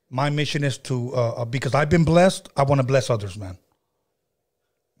 my mission is to, because I've been blessed, I want to bless others, man.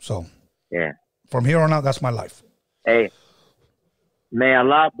 So, yeah. From here on out, that's my life. Hey, may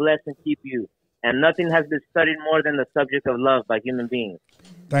Allah bless and keep you. And nothing has been studied more than the subject of love by human beings.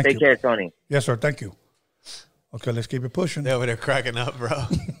 Take care, Tony. Yes, sir. Thank you. Okay, let's keep it pushing. They're over there cracking up, bro.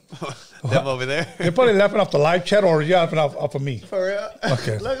 Them over there. You're probably laughing off the live chat or you're laughing off of me. For real?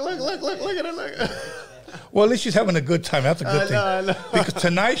 Okay. Look at her. Look. Well, at least she's having a good time. That's a good thing. I know. Because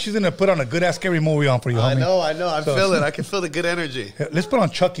tonight she's going to put on a good-ass scary movie on for you, homie. I know. I feel it. I can feel the good energy. Let's put on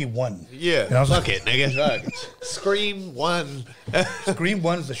Chucky 1. Yeah. You know, fuck it, nigga. Scream 1. Scream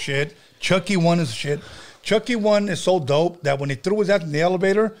 1 is the shit. Chucky 1 is the shit. Chucky 1 is so dope that when he threw his ass in the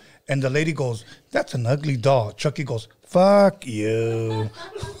elevator and the lady goes, "That's an ugly doll," Chucky goes, "Fuck you."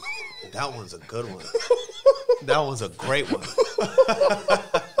 That one's a good one. That one's a great one.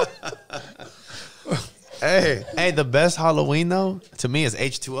 Hey, the best Halloween though to me is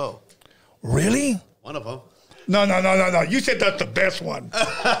H2O. Really? One of them. No. You said that's the best one.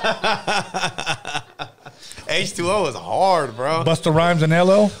 H2O is hard, bro. Busta Rhymes and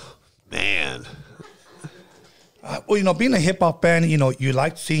LL. Man. Well, you know, being a hip hop fan, you know, you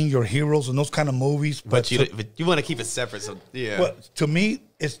like seeing your heroes in those kind of movies, but you want to keep it separate. So yeah. Well, to me,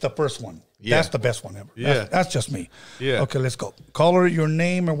 it's the first one. Yeah. That's the best one ever. Yeah. That's just me. Yeah. Okay, let's go. Caller, your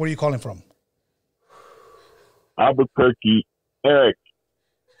name and where are you calling from? Albuquerque, Eric.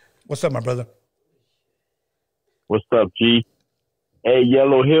 What's up, my brother? What's up, G? Hey,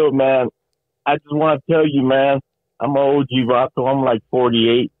 Yelohill, man. I just want to tell you, man, I'm an OG Vato. I'm like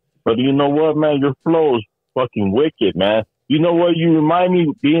 48. But you know what, man? Your flow is fucking wicked, man. You know what? You remind me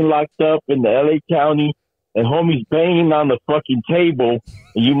of being locked up in the LA County and homies banging on the fucking table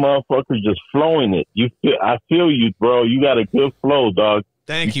and you motherfuckers just flowing it. I feel you, bro. You got a good flow, dog.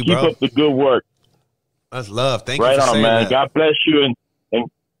 Thank you, keep bro. Keep up the good work. That's love. Thank right you for on, saying man. that. God bless you. And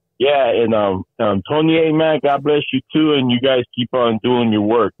Tony A, man, God bless you too. And you guys keep on doing your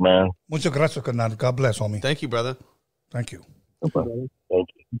work, man. Muchas gracias, carnal. God bless, homie. Thank you, brother. Thank you. Thank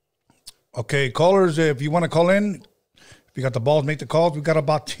you. Okay, callers, if you want to call in, if you got the balls, make the calls. We've got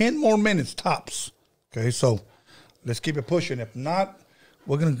about 10 more minutes tops. Okay, so let's keep it pushing. If not,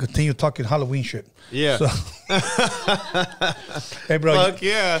 we're going to continue talking Halloween shit. Yeah. So, hey, bro. Fuck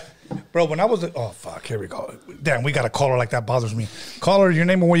yeah. Bro, when I was... Oh, fuck. Here we go. Damn, we got a caller like that. Bothers me. Caller, your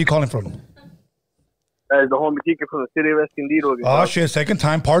name and where you calling from? That is the homie Kike from the city of Escondido. Oh, shit. Second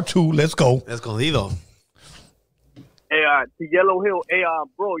time, part 2. Let's go. Escondido. Hey, to Yelohill. Hey,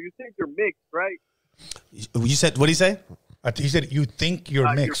 bro, you think you're mixed, right? You said... What did he say? He said you think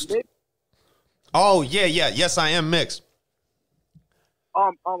you're mixed. You're mixed? Oh, yeah. Yes, I am mixed.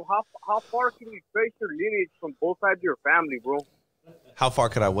 How far can you trace your lineage from both sides of your family, bro? How far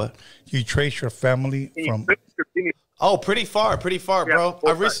could I what? You trace your family from... Oh, pretty far, bro.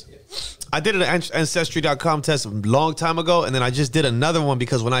 I did an Ancestry.com test a long time ago, and then I just did another one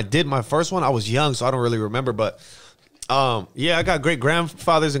because when I did my first one, I was young, so I don't really remember. But yeah, I got great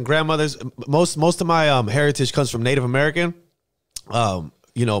grandfathers and grandmothers. Most of my heritage comes from Native American,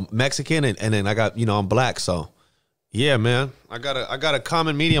 you know, Mexican, and then I got, you know, I'm black, so yeah, man, I got a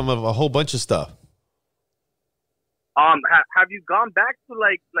common medium of a whole bunch of stuff. Have you gone back to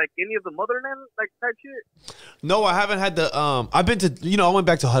like any of the motherland like type shit? No, I haven't had the I've been to, you know, I went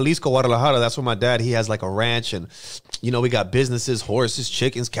back to Jalisco, Guadalajara. That's where my dad, he has like a ranch, and you know, we got businesses, horses,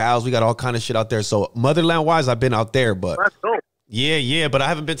 chickens, cows. We got all kind of shit out there. So motherland wise, I've been out there, but that's dope. Yeah, but I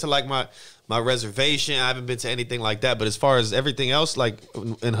haven't been to like my reservation. I haven't been to anything like that. But as far as everything else, like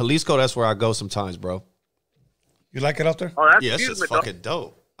in Jalisco, that's where I go sometimes, bro. You like it out there? Oh, that's yeah, it's just fucking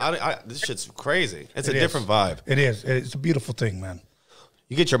dope. This shit's crazy. It's a different vibe. It is. It's a beautiful thing, man.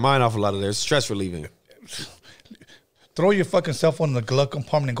 You get your mind off a lot of there. It's stress relieving. Throw your fucking cell phone in the glove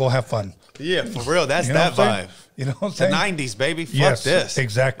compartment and go have fun. Yeah, for real. That's you know that vibe. You know what I'm saying? The 90s, baby. Fuck yes, this.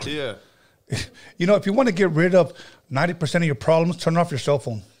 Exactly. Yeah. You know, if you want to get rid of 90% of your problems, turn off your cell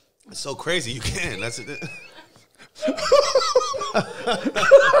phone. It's so crazy. You can. That's it.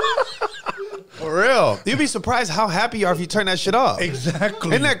 For real. You'd be surprised how happy you are if you turn that shit off.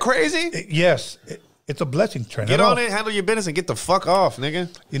 Exactly. Isn't that crazy? Yes. It's a blessing, Trent. Get on it, handle your business, and get the fuck off, nigga.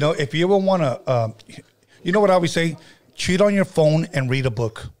 You know, if you ever want to, you know what I always say? Cheat on your phone and read a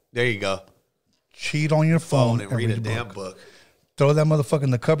book. There you go. Cheat on your phone and read a damn book. Throw that motherfucker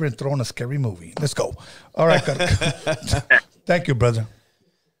in the cupboard and throw in a scary movie. Let's go. All right. Thank you, brother.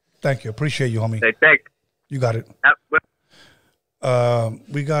 Thank you. Appreciate you, homie. Hey, thanks. You got it.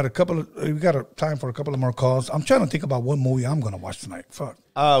 We got a time for a couple of more calls. I'm trying to think about what movie I'm gonna watch tonight. Fuck.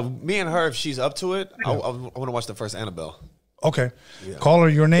 Me and her, if she's up to it, I want to watch the first Annabelle. Okay. Yeah. Caller,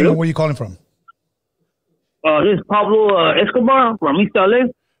 your name and where you calling from? This is Pablo Escobar from East LA.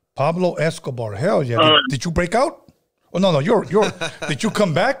 Pablo Escobar. Hell yeah. Did you break out? Oh no, you're did you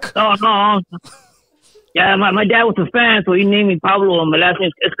come back? No. Yeah, my dad was a fan, so he named me Pablo, and my last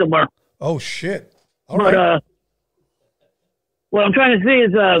name's Escobar. Oh shit. All right. What I'm trying to say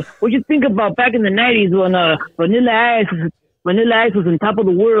is, what you think about back in the 90s when Vanilla Ice was on top of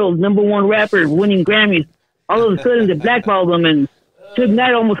the world, #1 rapper, winning Grammys. All of a sudden, they blackballed him, and Suge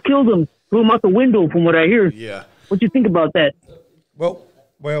Knight almost killed him, threw him out the window, from what I hear. Yeah. What you think about that? Well,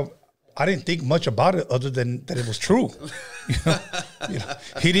 I didn't think much about it other than that it was true. You know,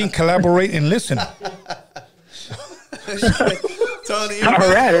 he didn't collaborate and listen. Tony, all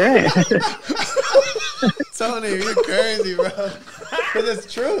right. Tony, you're crazy, bro. But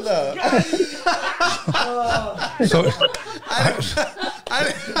it's true though. So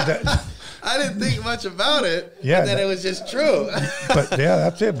I didn't think much about it. Yeah, but then it was just true. But yeah,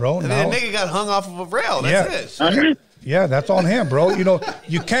 that's it, bro. And then the nigga got hung off of a rail. That's it. Yeah, that's on him, bro. You know,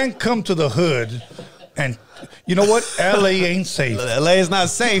 you can't come to the hood and, you know what? LA ain't safe. LA is not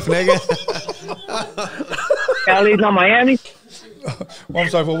safe, nigga. LA's not Miami? I'm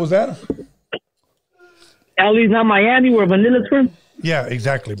sorry, what was that? LA's not Miami, where Vanilla's from? Yeah,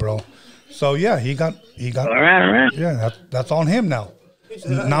 exactly, bro. So yeah, he got. All right. Yeah, that's on him now.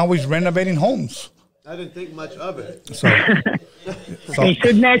 Now he's renovating homes. I didn't think much of it. So he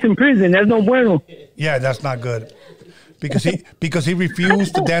should not in prison. That's no bueno. Yeah, that's not good. Because he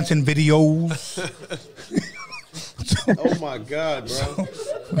refused to dance in videos. Oh my God, bro.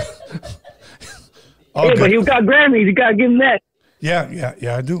 But he got Grammys. You gotta give him that. Yeah,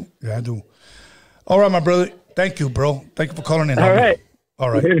 I do. All right, my brother. Thank you, bro. Thank you for calling in. All right.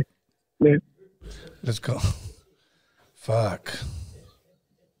 Yeah. Let's go. Fuck.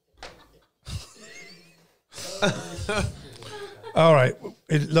 All right.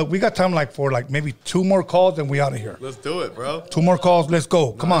 Look, we got time for maybe 2 more calls and we out of here. Let's do it, bro. 2 more calls. Let's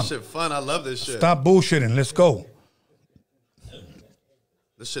go. Come on. This shit fun. I love this shit. Stop bullshitting. Let's go.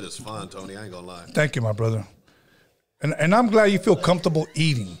 This shit is fun, Tony. I ain't gonna lie. Thank you, my brother. And I'm glad you feel comfortable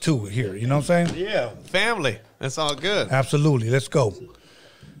eating too here. You know what I'm saying? Yeah. Family. That's all good. Absolutely. Let's go.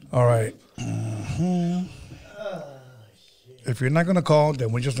 All right. Mm-hmm. If you're not gonna call,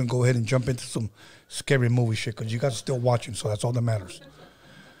 then we're just gonna go ahead and jump into some scary movie shit because you guys are still watching, so that's all that matters.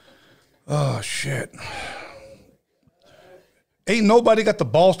 Oh shit! Ain't nobody got the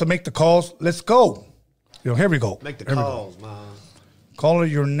balls to make the calls. Let's go. Here we go. Make the calls, man. Caller,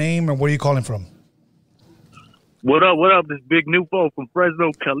 your name and where are you calling from? What up? This big new foe from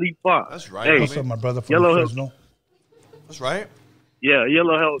Fresno, Khalifa. That's right. Hey, what's up, my brother from Yelohill. Fresno? That's right. Yeah,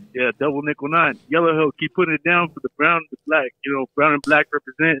 Yelohill. Yeah, double nickel 9. Yelohill, keep putting it down for the brown and the black. You know, brown and black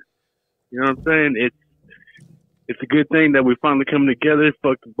represent. You know what I'm saying? It's a good thing that we finally come together.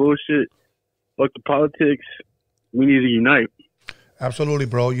 Fuck the bullshit. Fuck the politics. We need to unite. Absolutely,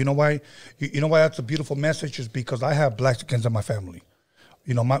 bro. You know why? You know why that's a beautiful message is because I have Blackskins in my family.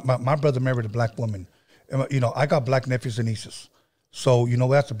 You know, my brother married a black woman. You know, I got black nephews and nieces. So, you know,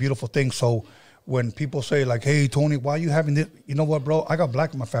 that's a beautiful thing. So when people say like, hey, Tony, why are you having this? You know what, bro? I got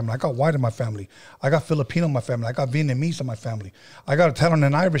black in my family. I got white in my family. I got Filipino in my family. I got Vietnamese in my family. I got Italian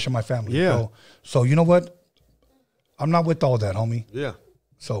and Irish in my family. Yeah. Bro. So you know what? I'm not with all that, homie. Yeah.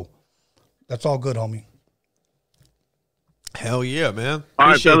 So that's all good, homie. Hell yeah, man. All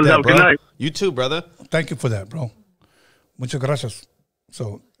right, fellas, have a good night. You too, brother. Thank you for that, bro. Muchas gracias.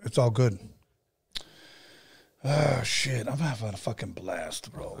 So it's all good. Ah, shit. I'm having a fucking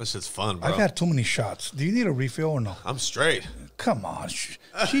blast, bro. This is fun, bro. I've had too many shots. Do you need a refill or no? I'm straight. Come on.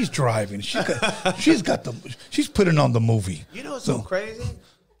 She's driving. She's putting on the movie. You know what's so crazy?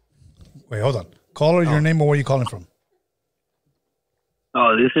 Wait, hold on. Caller, your name or where you calling from?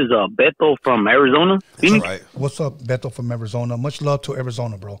 This is Beto from Arizona. That's right. What's up, Beto from Arizona? Much love to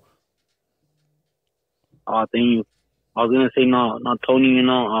Arizona, bro. Thank you. I was gonna say no, Tony. You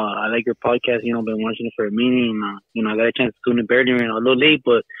know, I like your podcast. You know, been watching it for a minute, and I got a chance to tune in barely a little late,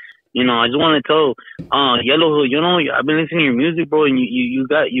 but You know, I just want to tell Yelohill, you know, I've been listening to your music, bro, and you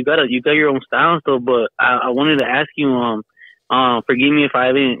got your own style and stuff. But I wanted to ask you, forgive me if I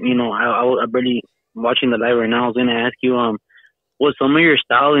haven't, you know, I'm barely watching the live right now. I was gonna ask you, was some of your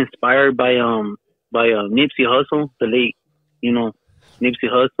style inspired by Nipsey Hussle, the late, you know, Nipsey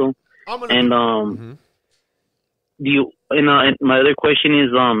Hussle, and do you? And my other question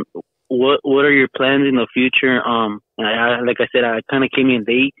is, what are your plans in the future? Like I said, I kind of came in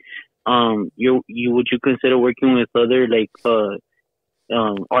late. Would you consider working with other like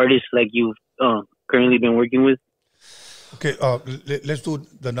artists like you've currently been working with? Okay, let's do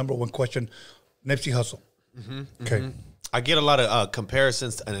the number one question. Nipsey Hussle. Okay, I get a lot of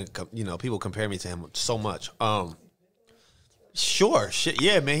comparisons, and you know, people compare me to him so much. Sure, shit,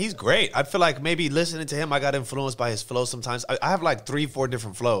 yeah, man, he's great. I feel like maybe listening to him, I got influenced by his flow sometimes. I have like 3-4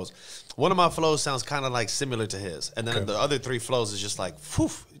 different flows. One of my flows sounds kind of like similar to his, and then the other 3 flows is just like, whew,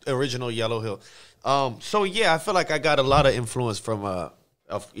 original Yelohill. So yeah, I feel like I got a lot of influence from,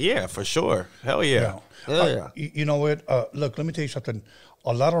 yeah, for sure. Hell yeah. Hell yeah. You know what? Look, let me tell you something.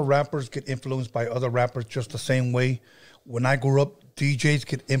 A lot of rappers get influenced by other rappers just the same way. When I grew up, DJs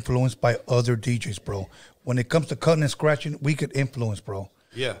get influenced by other DJs, bro. When it comes to cutting and scratching, we get influenced, bro.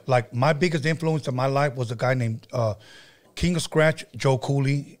 Yeah. Like, my biggest influence in my life was a guy named King of Scratch, Joe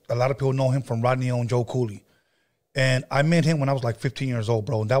Cooley. A lot of people know him from Roadium, Joe Cooley. And I met him when I was like 15 years old,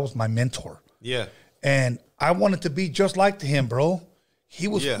 bro. And that was my mentor. Yeah. And I wanted to be just like him, bro. He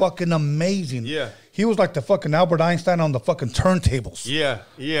was fucking amazing. Yeah. He was like the fucking Albert Einstein on the fucking turntables. Yeah.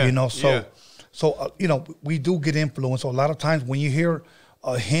 Yeah. You know, so you know, we do get influenced. So a lot of times when you hear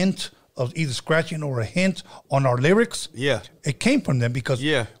a hint of either scratching or a hint on our lyrics, it came from them because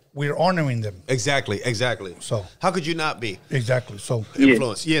we're honoring them. Exactly. So how could you not be? Exactly. So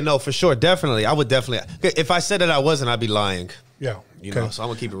influence. Yeah, no, for sure. Definitely. I would definitely. If I said that I wasn't, I'd be lying. Yeah. You know, so I'm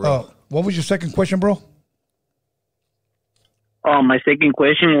going to keep it real. What was your second question, bro? My second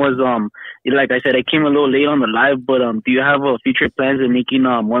question was, like I said, I came a little late on the live, but do you have future plans of making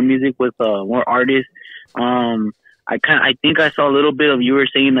more music with more artists? I think I saw a little bit of you were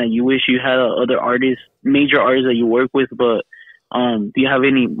saying that you wish you had other artists, major artists that you work with, but do you have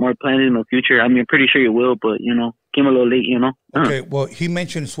any more plans in the future? I mean, I'm pretty sure you will, but you know, came a little late, you know. Okay, well, he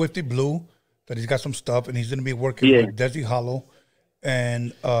mentioned Swifty Blue, that he's got some stuff, and he's going to be working with Desi Hollow,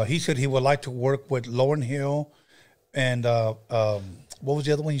 and he said he would like to work with Lauryn Hill. And what was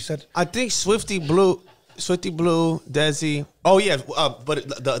the other one you said? I think Swifty Blue, Desi. Oh yeah, but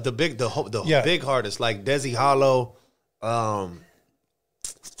the big artists like Desi Hollow.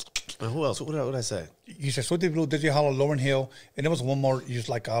 Who else? What did I say? You said Swifty Blue, Desi Hollow, Lauryn Hill, and there was one more. You just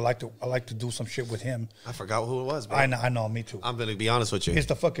like I like to do some shit with him. I forgot who it was, bro. I know, me too. I'm gonna be honest with you. It's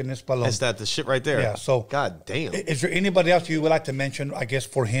the fucking Espalon. It's the shit right there. Yeah. So God damn. Is there anybody else you would like to mention? I guess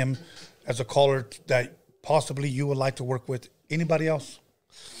for him as a caller that possibly you would like to work with? Anybody else?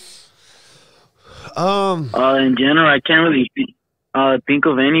 In general, I can't really think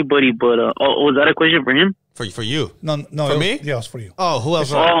of anybody, but was that a question for him? For you? No, for me? Yeah, it's for you. Oh, who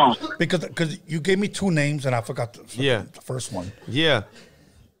else? Because you gave me 2 names and I forgot the first one. Yeah.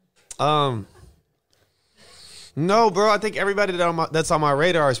 No, bro. I think everybody that's on my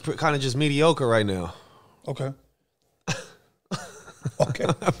radar is kind of just mediocre right now. Okay. Okay.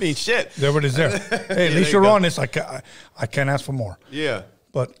 I mean, shit. There it is there. Hey, at least you're honest. I can't ask for more. Yeah.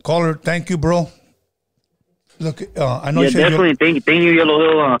 But caller, thank you, bro. Look, I know. Yeah, definitely. Thank you,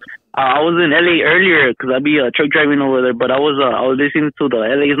 Yelohill. I was in LA earlier because I'd be truck driving over there, but I was listening to the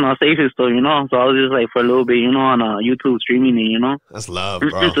LA is not safest, so you know. So I was just like for a little bit, you know, on YouTube streaming it, you know. That's love,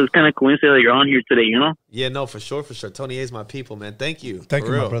 bro. It's kind of coincidence that you're on here today, you know. Yeah, no, for sure. Tony A is my people, man. Thank you. Thank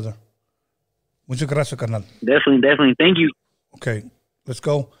you, my brother. Muchas gracias, carnal. Definitely. Thank you. Okay, let's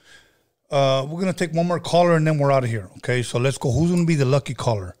go. We're gonna take one more caller and then we're out of here. Okay, so let's go. Who's gonna be the lucky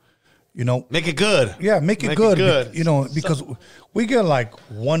caller? You know, make it good. Yeah, make it good. You know, because we get like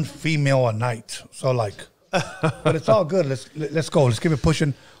 1 female a night. So like, but it's all good. Let's go. Let's keep it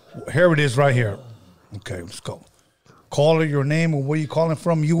pushing. Here it is, right here. Okay, let's go. Caller, your name and where you calling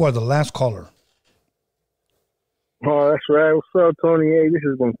from? You are the last caller. Oh, that's right. What's up, Tony? Hey, this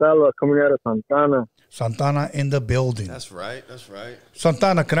is Gonzalo coming out of Santana. Santana in the building. That's right.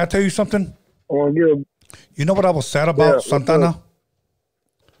 Santana, can I tell you something? I want to give. You know what I was sad about, Santana?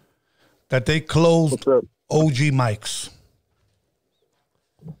 That they closed OG Mics.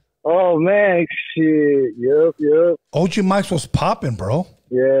 Oh, man. Shit. Yep. OG Mics was popping, bro.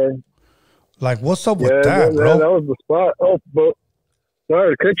 Yeah. Like, what's up with that, bro? That was the spot. Oh, but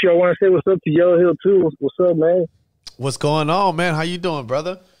sorry to cut you. I want to say what's up to Yelohill, too. What's up, man? What's going on, man? How you doing,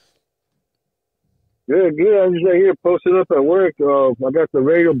 brother? Good, good. I'm just right here posted up at work. I got the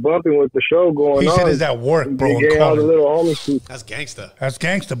radio bumping with the show going on. He said it's at work, bro. All the little homies. That's gangsta. That's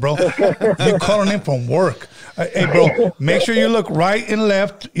gangsta, bro. You calling in from work. Hey, bro, make sure you look right and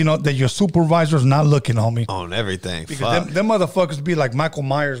left, you know, that your supervisor's not looking, homie. On everything. Because them motherfuckers be like Michael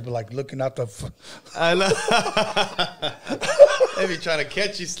Myers, but like looking out the... I know. They be trying to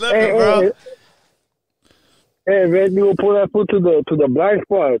catch you slipping, bro. Hey, man, you will pull that foot to the blind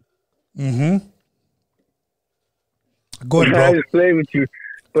spot. Mm-hmm. Go ahead, bro. I just play with you.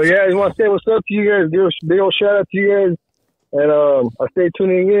 But yeah, I just want to say what's up to you guys. Big old shout out to you guys. And I stay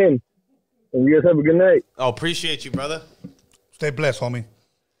tuning in. And you guys have a good night. Oh, appreciate you, brother. Stay blessed, homie.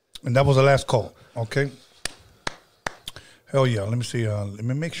 And that was the last call. Okay. Hell yeah. Let me see. Let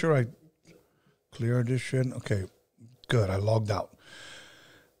me make sure I clear this shit. Okay. Good. I logged out.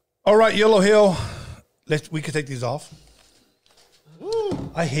 All right, Yelohill. We can take these off.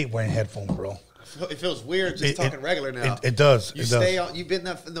 Woo. I hate wearing headphones, bro. It feels weird just talking regular now. It does. You stay on. You've been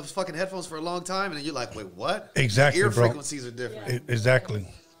in those fucking headphones for a long time, and then you're like, wait, what? Exactly, Ear bro. frequencies are different. Exactly.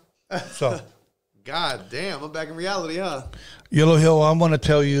 So, God damn, I'm back in reality, huh? Yelohill, I want to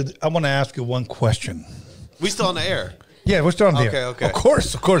tell you. I want to ask you one question. We still on the air? Yeah, we're still on the air. Okay. Of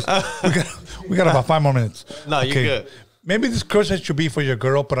course. we got about 5 more minutes. No, you're good. Maybe this question should be for your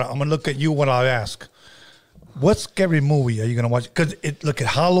girl, but I'm gonna look at you when I ask. What scary movie are you gonna watch? Because look at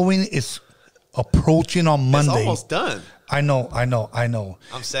Halloween is approaching on Monday. It's almost done. I know.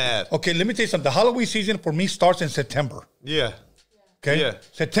 I'm sad. Okay, let me tell you something. The Halloween season for me starts in September. Yeah. Okay? Yeah.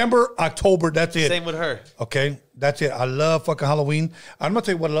 September, October, that's it. Same with her. Okay? That's it. I love fucking Halloween. I'm going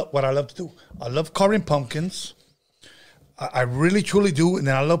to tell you what I love to do. I love carving pumpkins. I really, truly do. And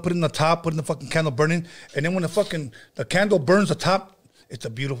then I love putting the top, putting the fucking candle burning. And then when the candle burns the top, it's a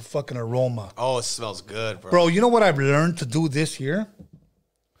beautiful fucking aroma. Oh, it smells good, bro. Bro, you know what I've learned to do this year?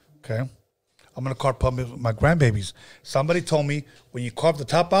 Okay? I'm going to carve pumpkins with my grandbabies. Somebody told me, when you carve the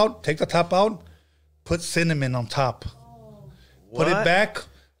top out, take the top out, put cinnamon on top. Put it back,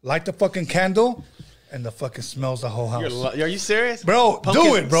 light the fucking candle, and the fucking smells the whole house. Are you serious? Bro,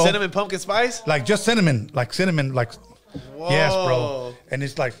 do it, bro. Cinnamon pumpkin spice? Like just cinnamon. Whoa. Yes, bro. And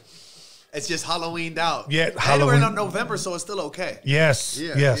it's like... It's just Halloweened out. Yeah, Halloween. Halloween. In November, so it's still okay. Yes.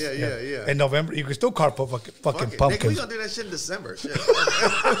 Yeah. In November, you can still carve fucking pumpkins. Nick, we gonna do that shit in December. Shit.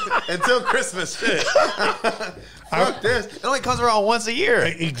 Until Christmas. Shit. Fuck this. It only comes around once a year.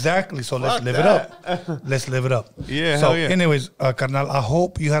 Exactly. So let's live it up. Let's live it up. Yeah. So, hell yeah. anyways, Carnal, I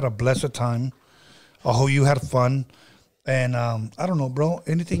hope you had a blessed time. I hope you had fun. And I don't know, bro.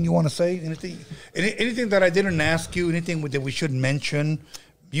 Anything you want to say? Anything that I didn't ask you? Anything that we should mention?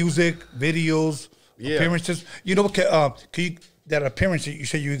 Music, videos, appearances. You know, can you, that appearance that you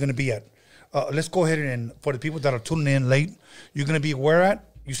said you were going to be at? Let's go ahead and for the people that are tuning in late, you're going to be where at?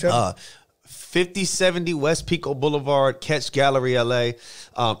 You said 5070 West Pico Boulevard, Catch Gallery, LA.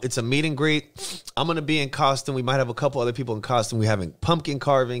 It's a meet and greet. I'm going to be in costume. We might have a couple other people in costume. We're having pumpkin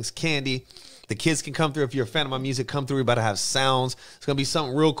carvings, candy. The kids can come through. If you're a fan of my music, come through. We're about to have sounds. It's going to be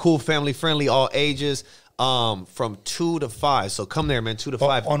something real cool, family friendly, all ages. From 2 to 5. So come there, man. 2 to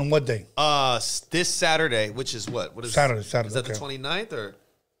 5. On what day? This Saturday, which is what? What is Saturday? Is that the 29th or?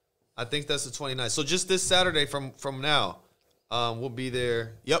 I think that's the 29th. So just this Saturday from now, we'll be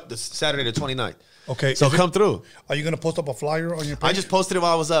there. Yep, this Saturday the 29th. Okay. So come through. Are you gonna post up a flyer on your page? I just posted it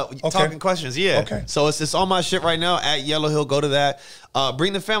while I was up talking questions. Yeah. Okay. So it's on my shit right now at Yelohill. Go to that.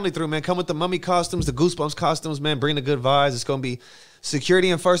 Bring the family through, man. Come with the mummy costumes, the Goosebumps costumes, man. Bring the good vibes. It's gonna be security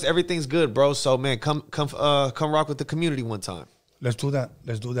and first. Everything's good, bro. So man, come rock with the community one time. Let's do that.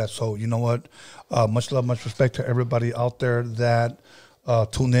 So you know what? Much love, much respect to everybody out there that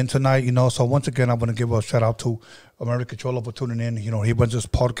tuned in tonight. You know, so once again, I want to give a shout out to American Cholo for tuning in. You know, he runs this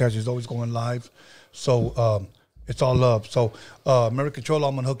podcast. He's always going live. So it's all love. So American Cholo,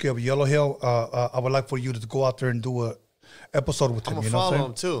 I'm gonna hook you up with Yelohill. I would like for you to go out there and do a episode with him. I'm you gonna know follow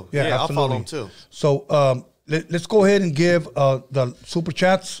him too. Yeah, I'll follow him too. So let's go ahead and give the super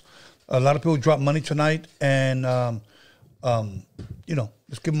chats. A lot of people dropped money tonight, and you know,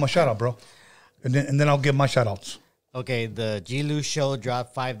 let's give them a shout out, bro. And then I'll give my shout outs. Okay, the G Lou show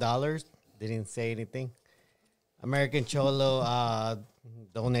dropped $5. Didn't say anything. American Cholo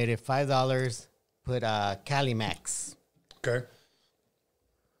donated $5. Put CALI Max. Okay.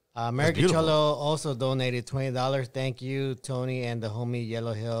 American Cholo also donated $20. Thank you, Tony and the homie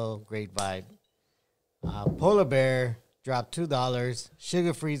Yelohill. Great vibe. Polar Bear dropped $2.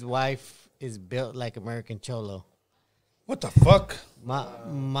 Sugar Free's wife is built like American Cholo. What the fuck?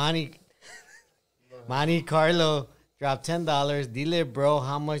 Monty Carlo dropped $10. Dile, bro,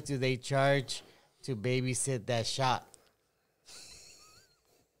 how much do they charge to babysit that shot?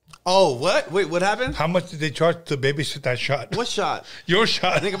 Oh, what? Wait, what happened? How much did they charge to babysit that shot? What shot? Your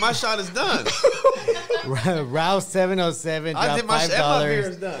shot. I think my shot is done. Rouse 707 I dropped did my beer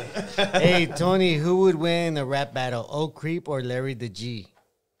is $5. done. Hey, Tony, who would win in a rap battle, Oak Creep or Larry the G?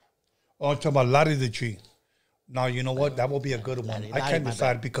 Oh, I'm talking about Larry the G. Now, you know what? That will be a good one. I can't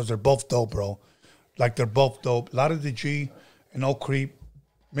decide because they're both dope, bro. Like, they're both dope. Larry the G and Oak Creep.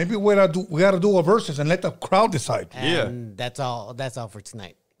 Maybe we gotta do a versus and let the crowd decide. And that's all for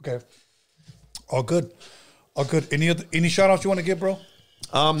tonight. Okay. All good. All good. Any shout outs you want to give, bro?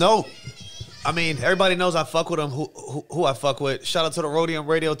 No. I mean, everybody knows I fuck with them. Who I fuck with. Shout out to the Roadium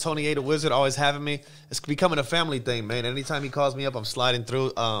Radio, Tony A. the Wizard, always having me. It's becoming a family thing, man. Anytime he calls me up, I'm sliding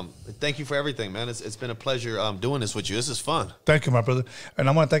through. Thank you for everything, man. It's been a pleasure doing this with you. This is fun. Thank you, my brother. And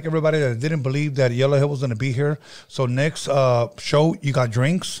I want to thank everybody that didn't believe that Yelohill was going to be here. So next show, you got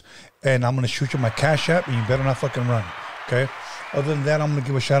drinks, and I'm going to shoot you my Cash App, and you better not fucking run, okay? Other than that, I'm going to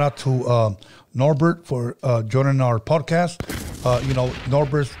give a shout out to Norbert for joining our podcast. You know,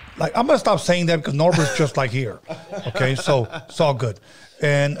 Norbert's like, I'm going to stop saying that because Norbert's just like here. Okay, so it's all good.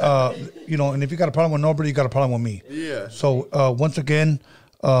 And, you know, and if you got a problem with Norbert, you got a problem with me. Yeah. So once again,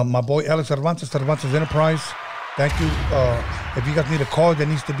 my boy Alex Cervantes Enterprise, thank you. If you guys need a car that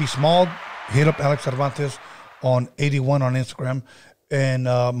needs to be small, hit up Alex Cervantes on 81 on Instagram. And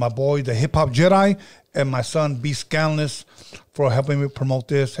my boy, the Hip Hop Jedi, and my son, B-SKANLESS, for helping me promote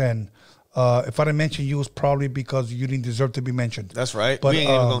this. And if I didn't mention you, it's probably because you didn't deserve to be mentioned. That's right. But, we ain't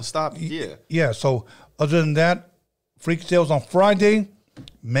even going to stop. Yeah. Yeah, so other than that, Freak Tales on Friday.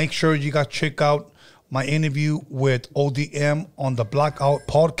 Make sure you guys check out my interview with ODM on the Blackout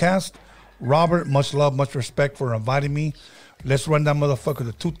podcast. Robert, much love, much respect for inviting me. Let's run that motherfucker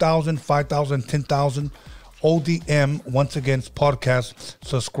to 2,000, 5,000, 10,000. ODM, once again, podcast.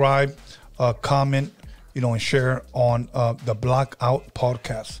 Subscribe, comment, you know, and share on the Blackout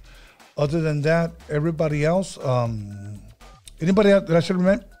podcast. Other than that, everybody else, anybody else that I should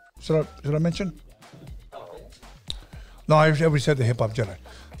I mention? No, I already said the Hip Hop Jedi.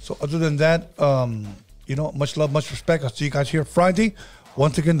 So other than that, you know, much love, much respect. I'll see you guys here Friday.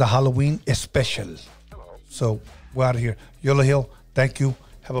 Once again, the Halloween is special. So we're out of here. Yelohill, thank you.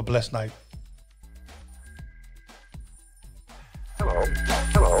 Have a blessed night. Hello.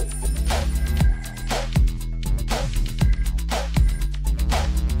 Hello.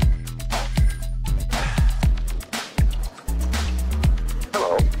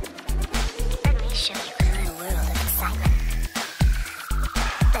 Hello. Let me show you a little world of excitement.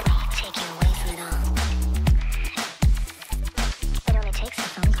 Let me take you away from it all. It only takes a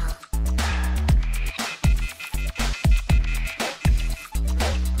phone call.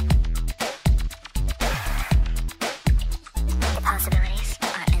 The possibilities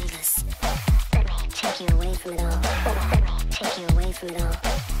are endless. Let me take you away from it all. Let me take you away from it all.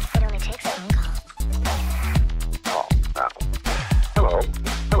 It only takes a phone call. Hello.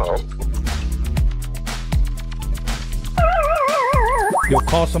 Hello. You'll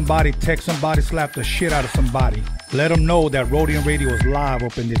call somebody, text somebody, slap the shit out of somebody. Let them know that Roadium Radio is live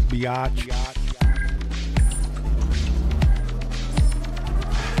up in this biatch.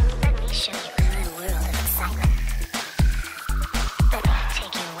 Let me show you a little world of excitement. Let me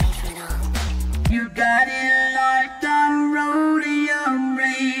take you away from it all. You got it